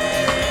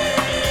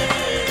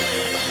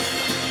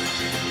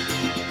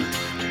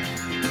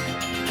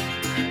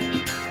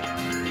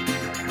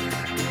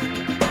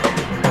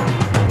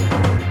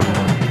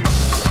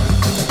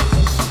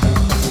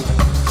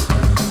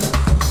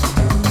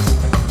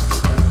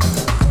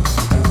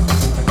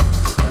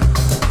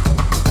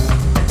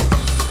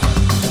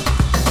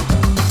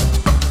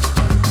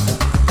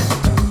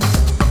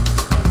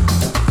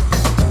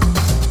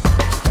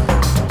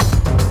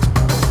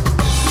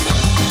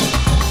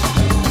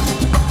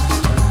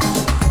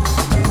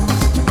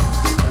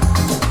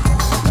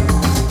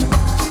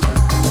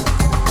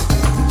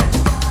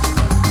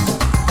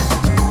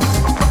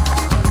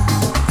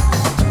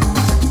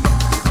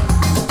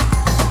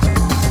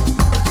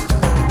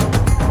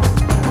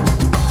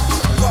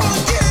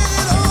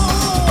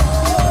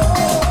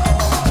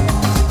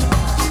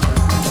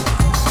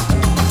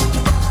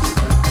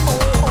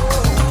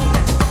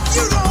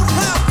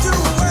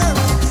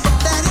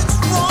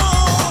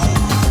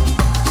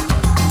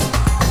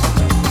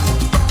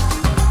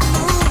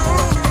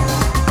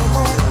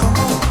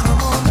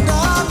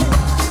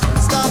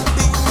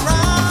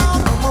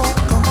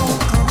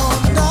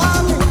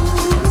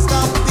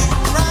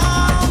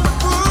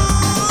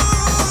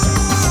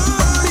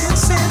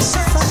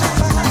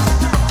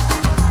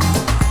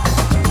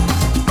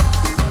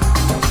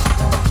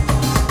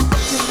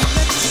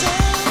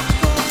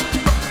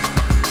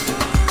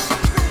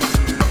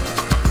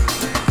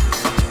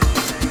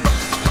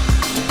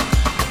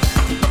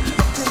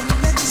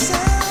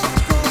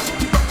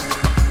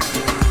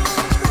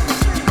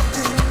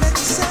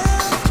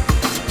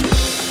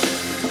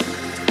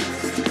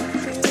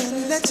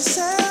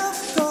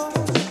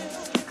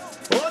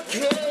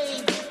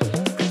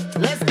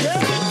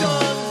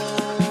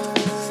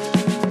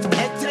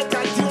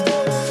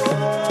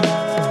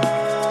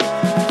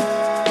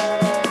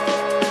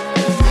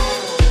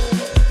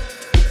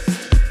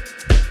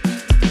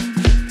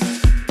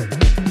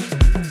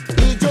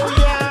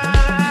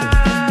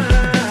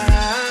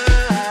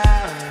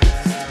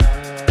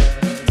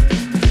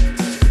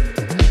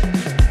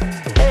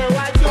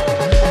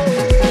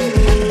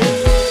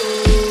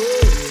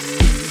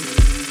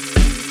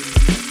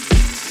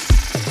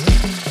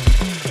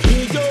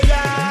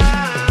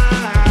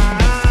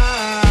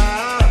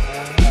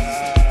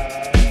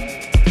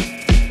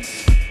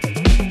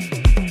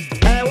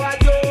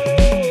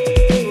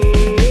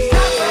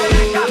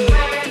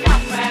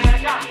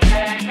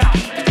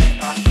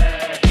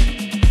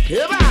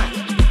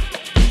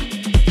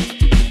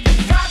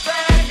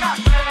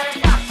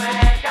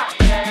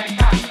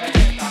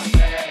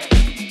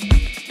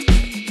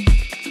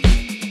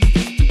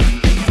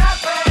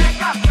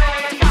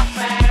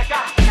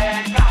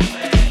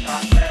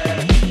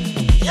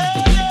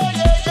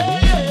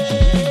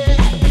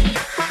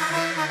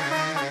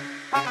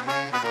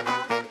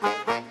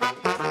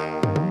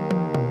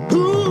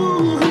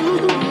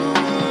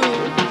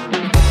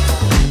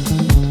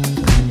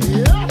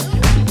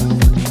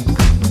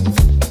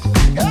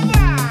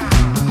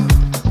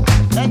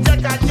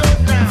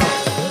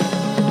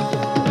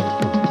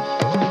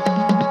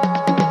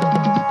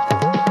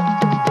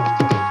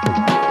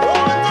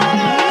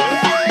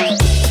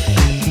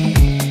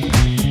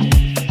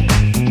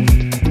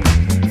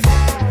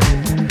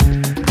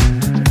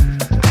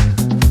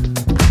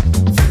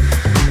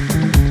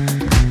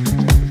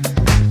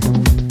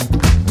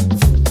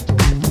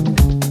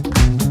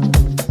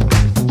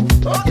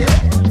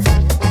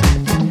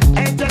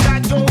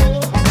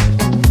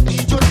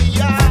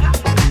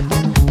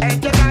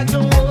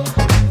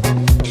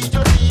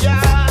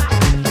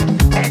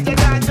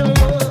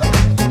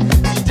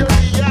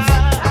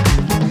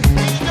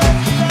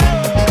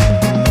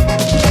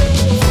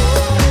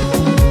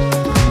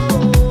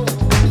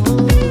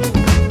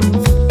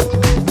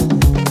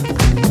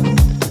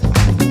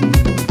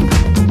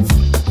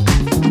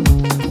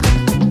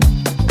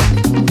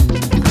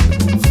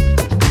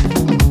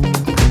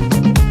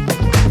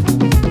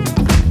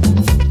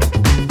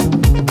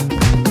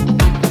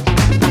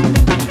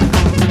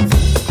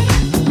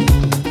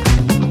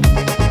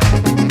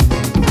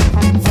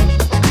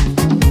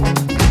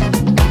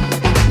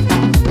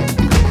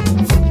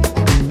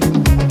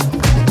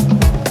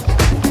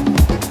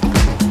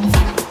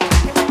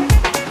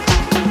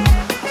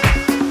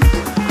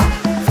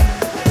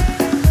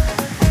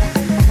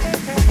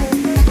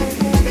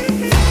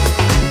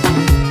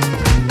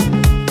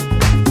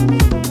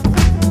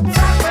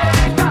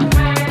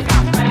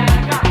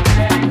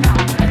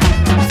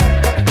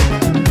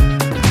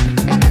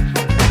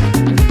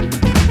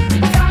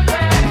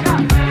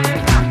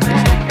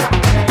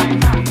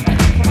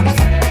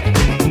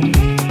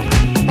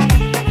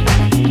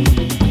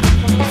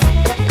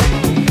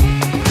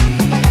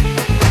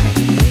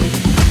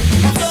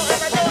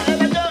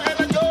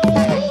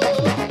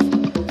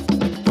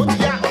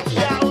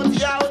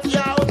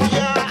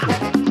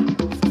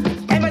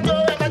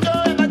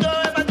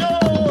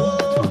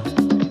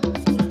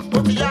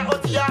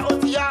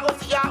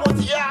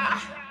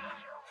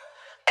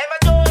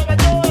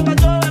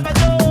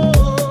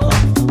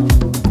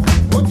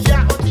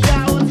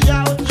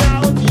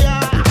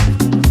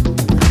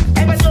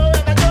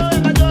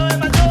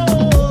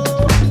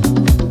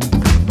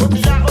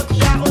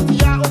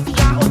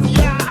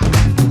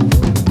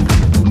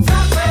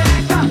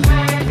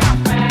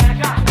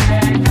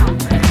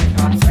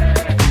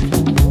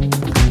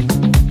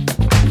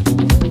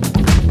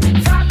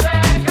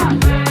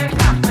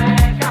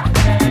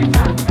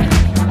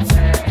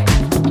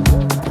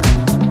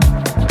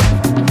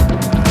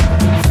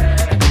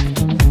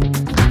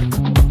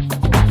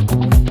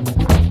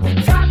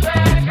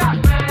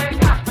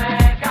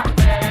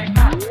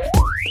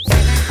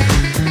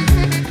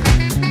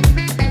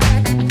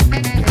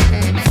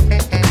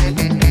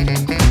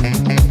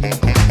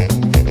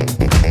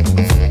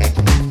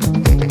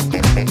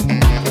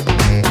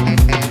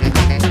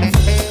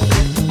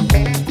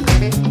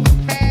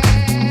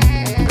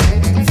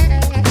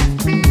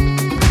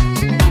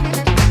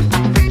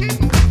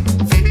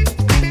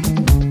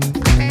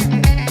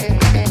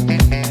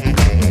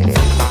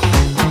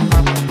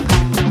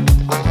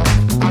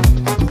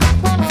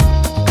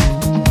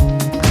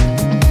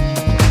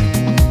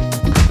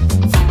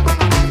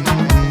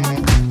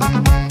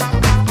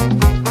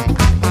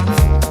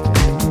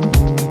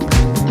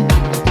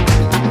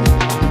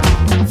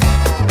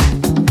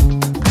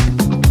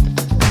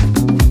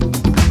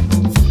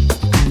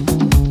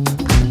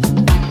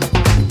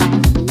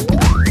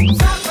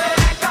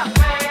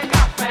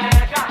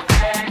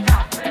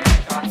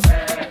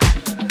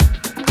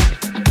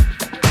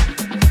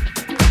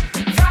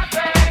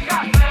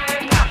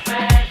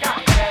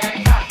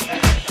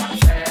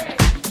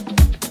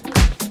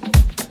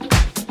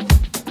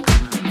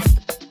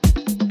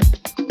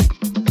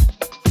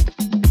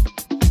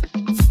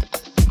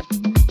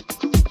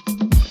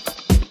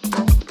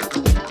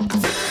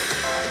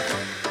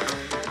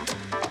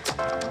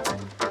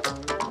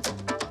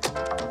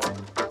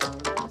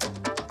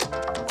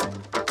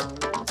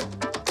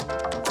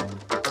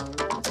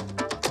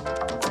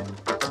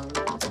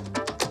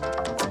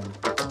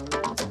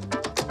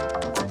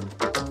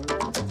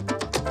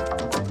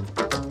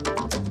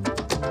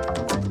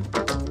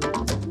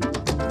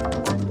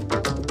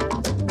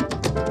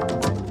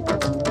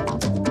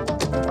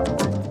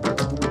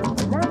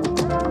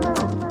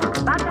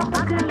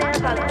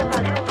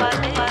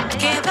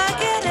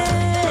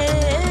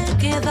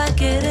 vai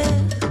querer?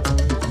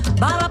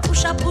 Bala,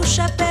 puxa,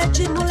 puxa,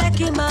 pede,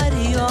 moleque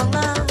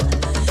mariola.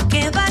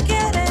 Quem vai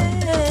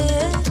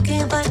querer?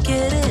 Quem vai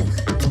querer?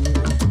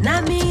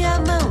 Na minha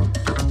mão,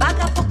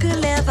 paga pouco e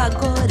leva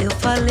agora, eu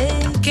falei.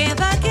 Quem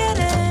vai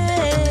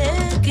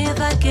querer? Quem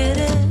vai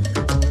querer?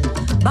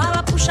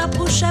 Bala, puxa,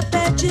 puxa,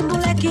 pede,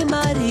 moleque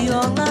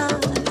mariola.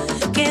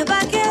 Quem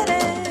vai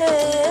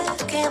querer?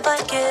 Quem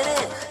vai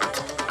querer?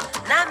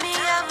 Na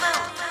minha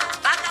mão,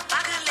 paga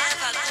pouco e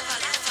leva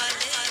agora, eu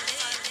falei.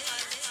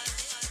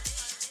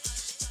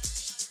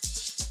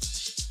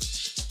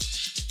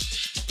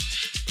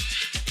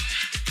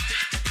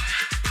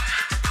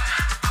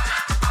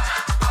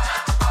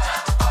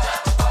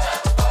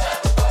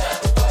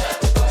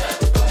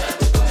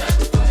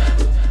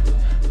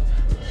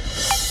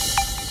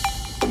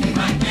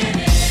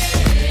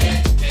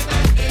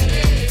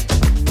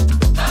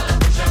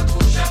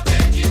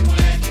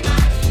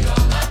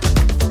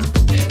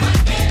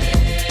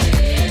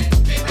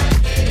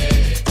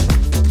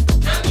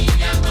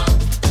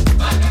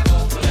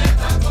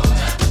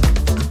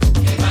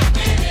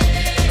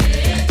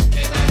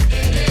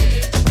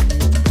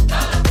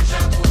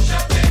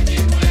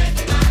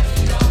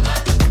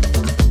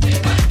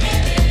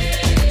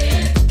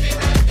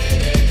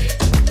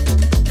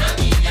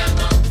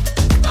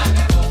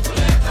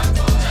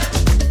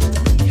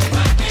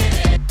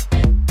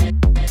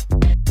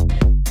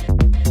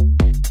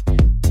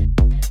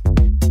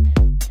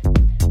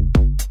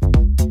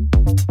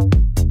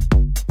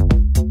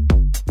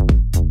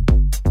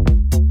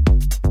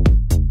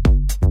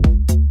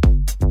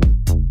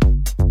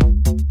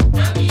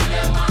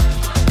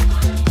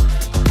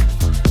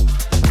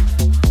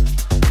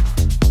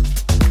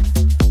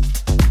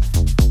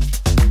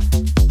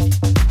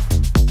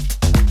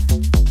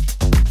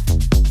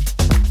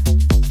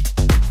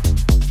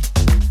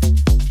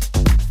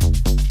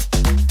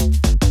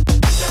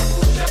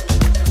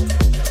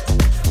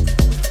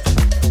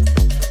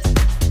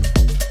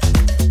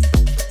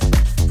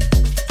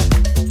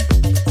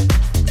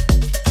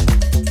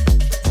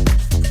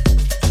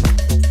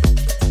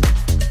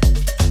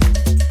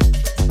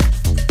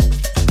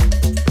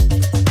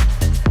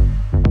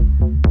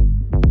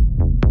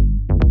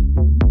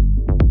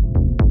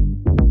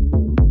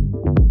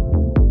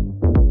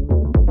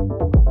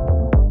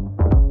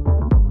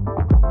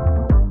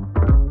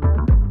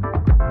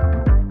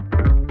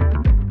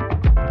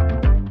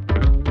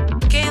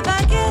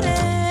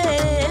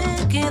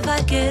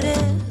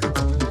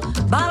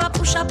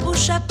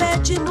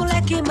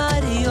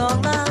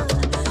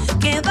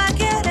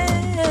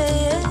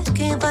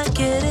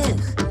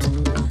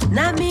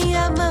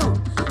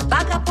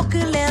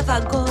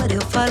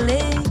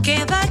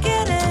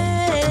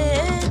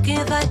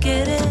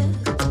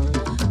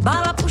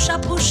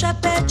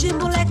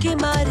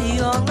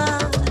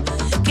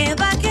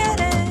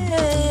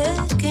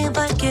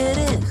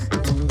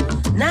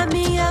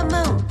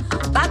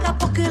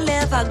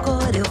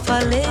 Agora eu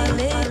falei.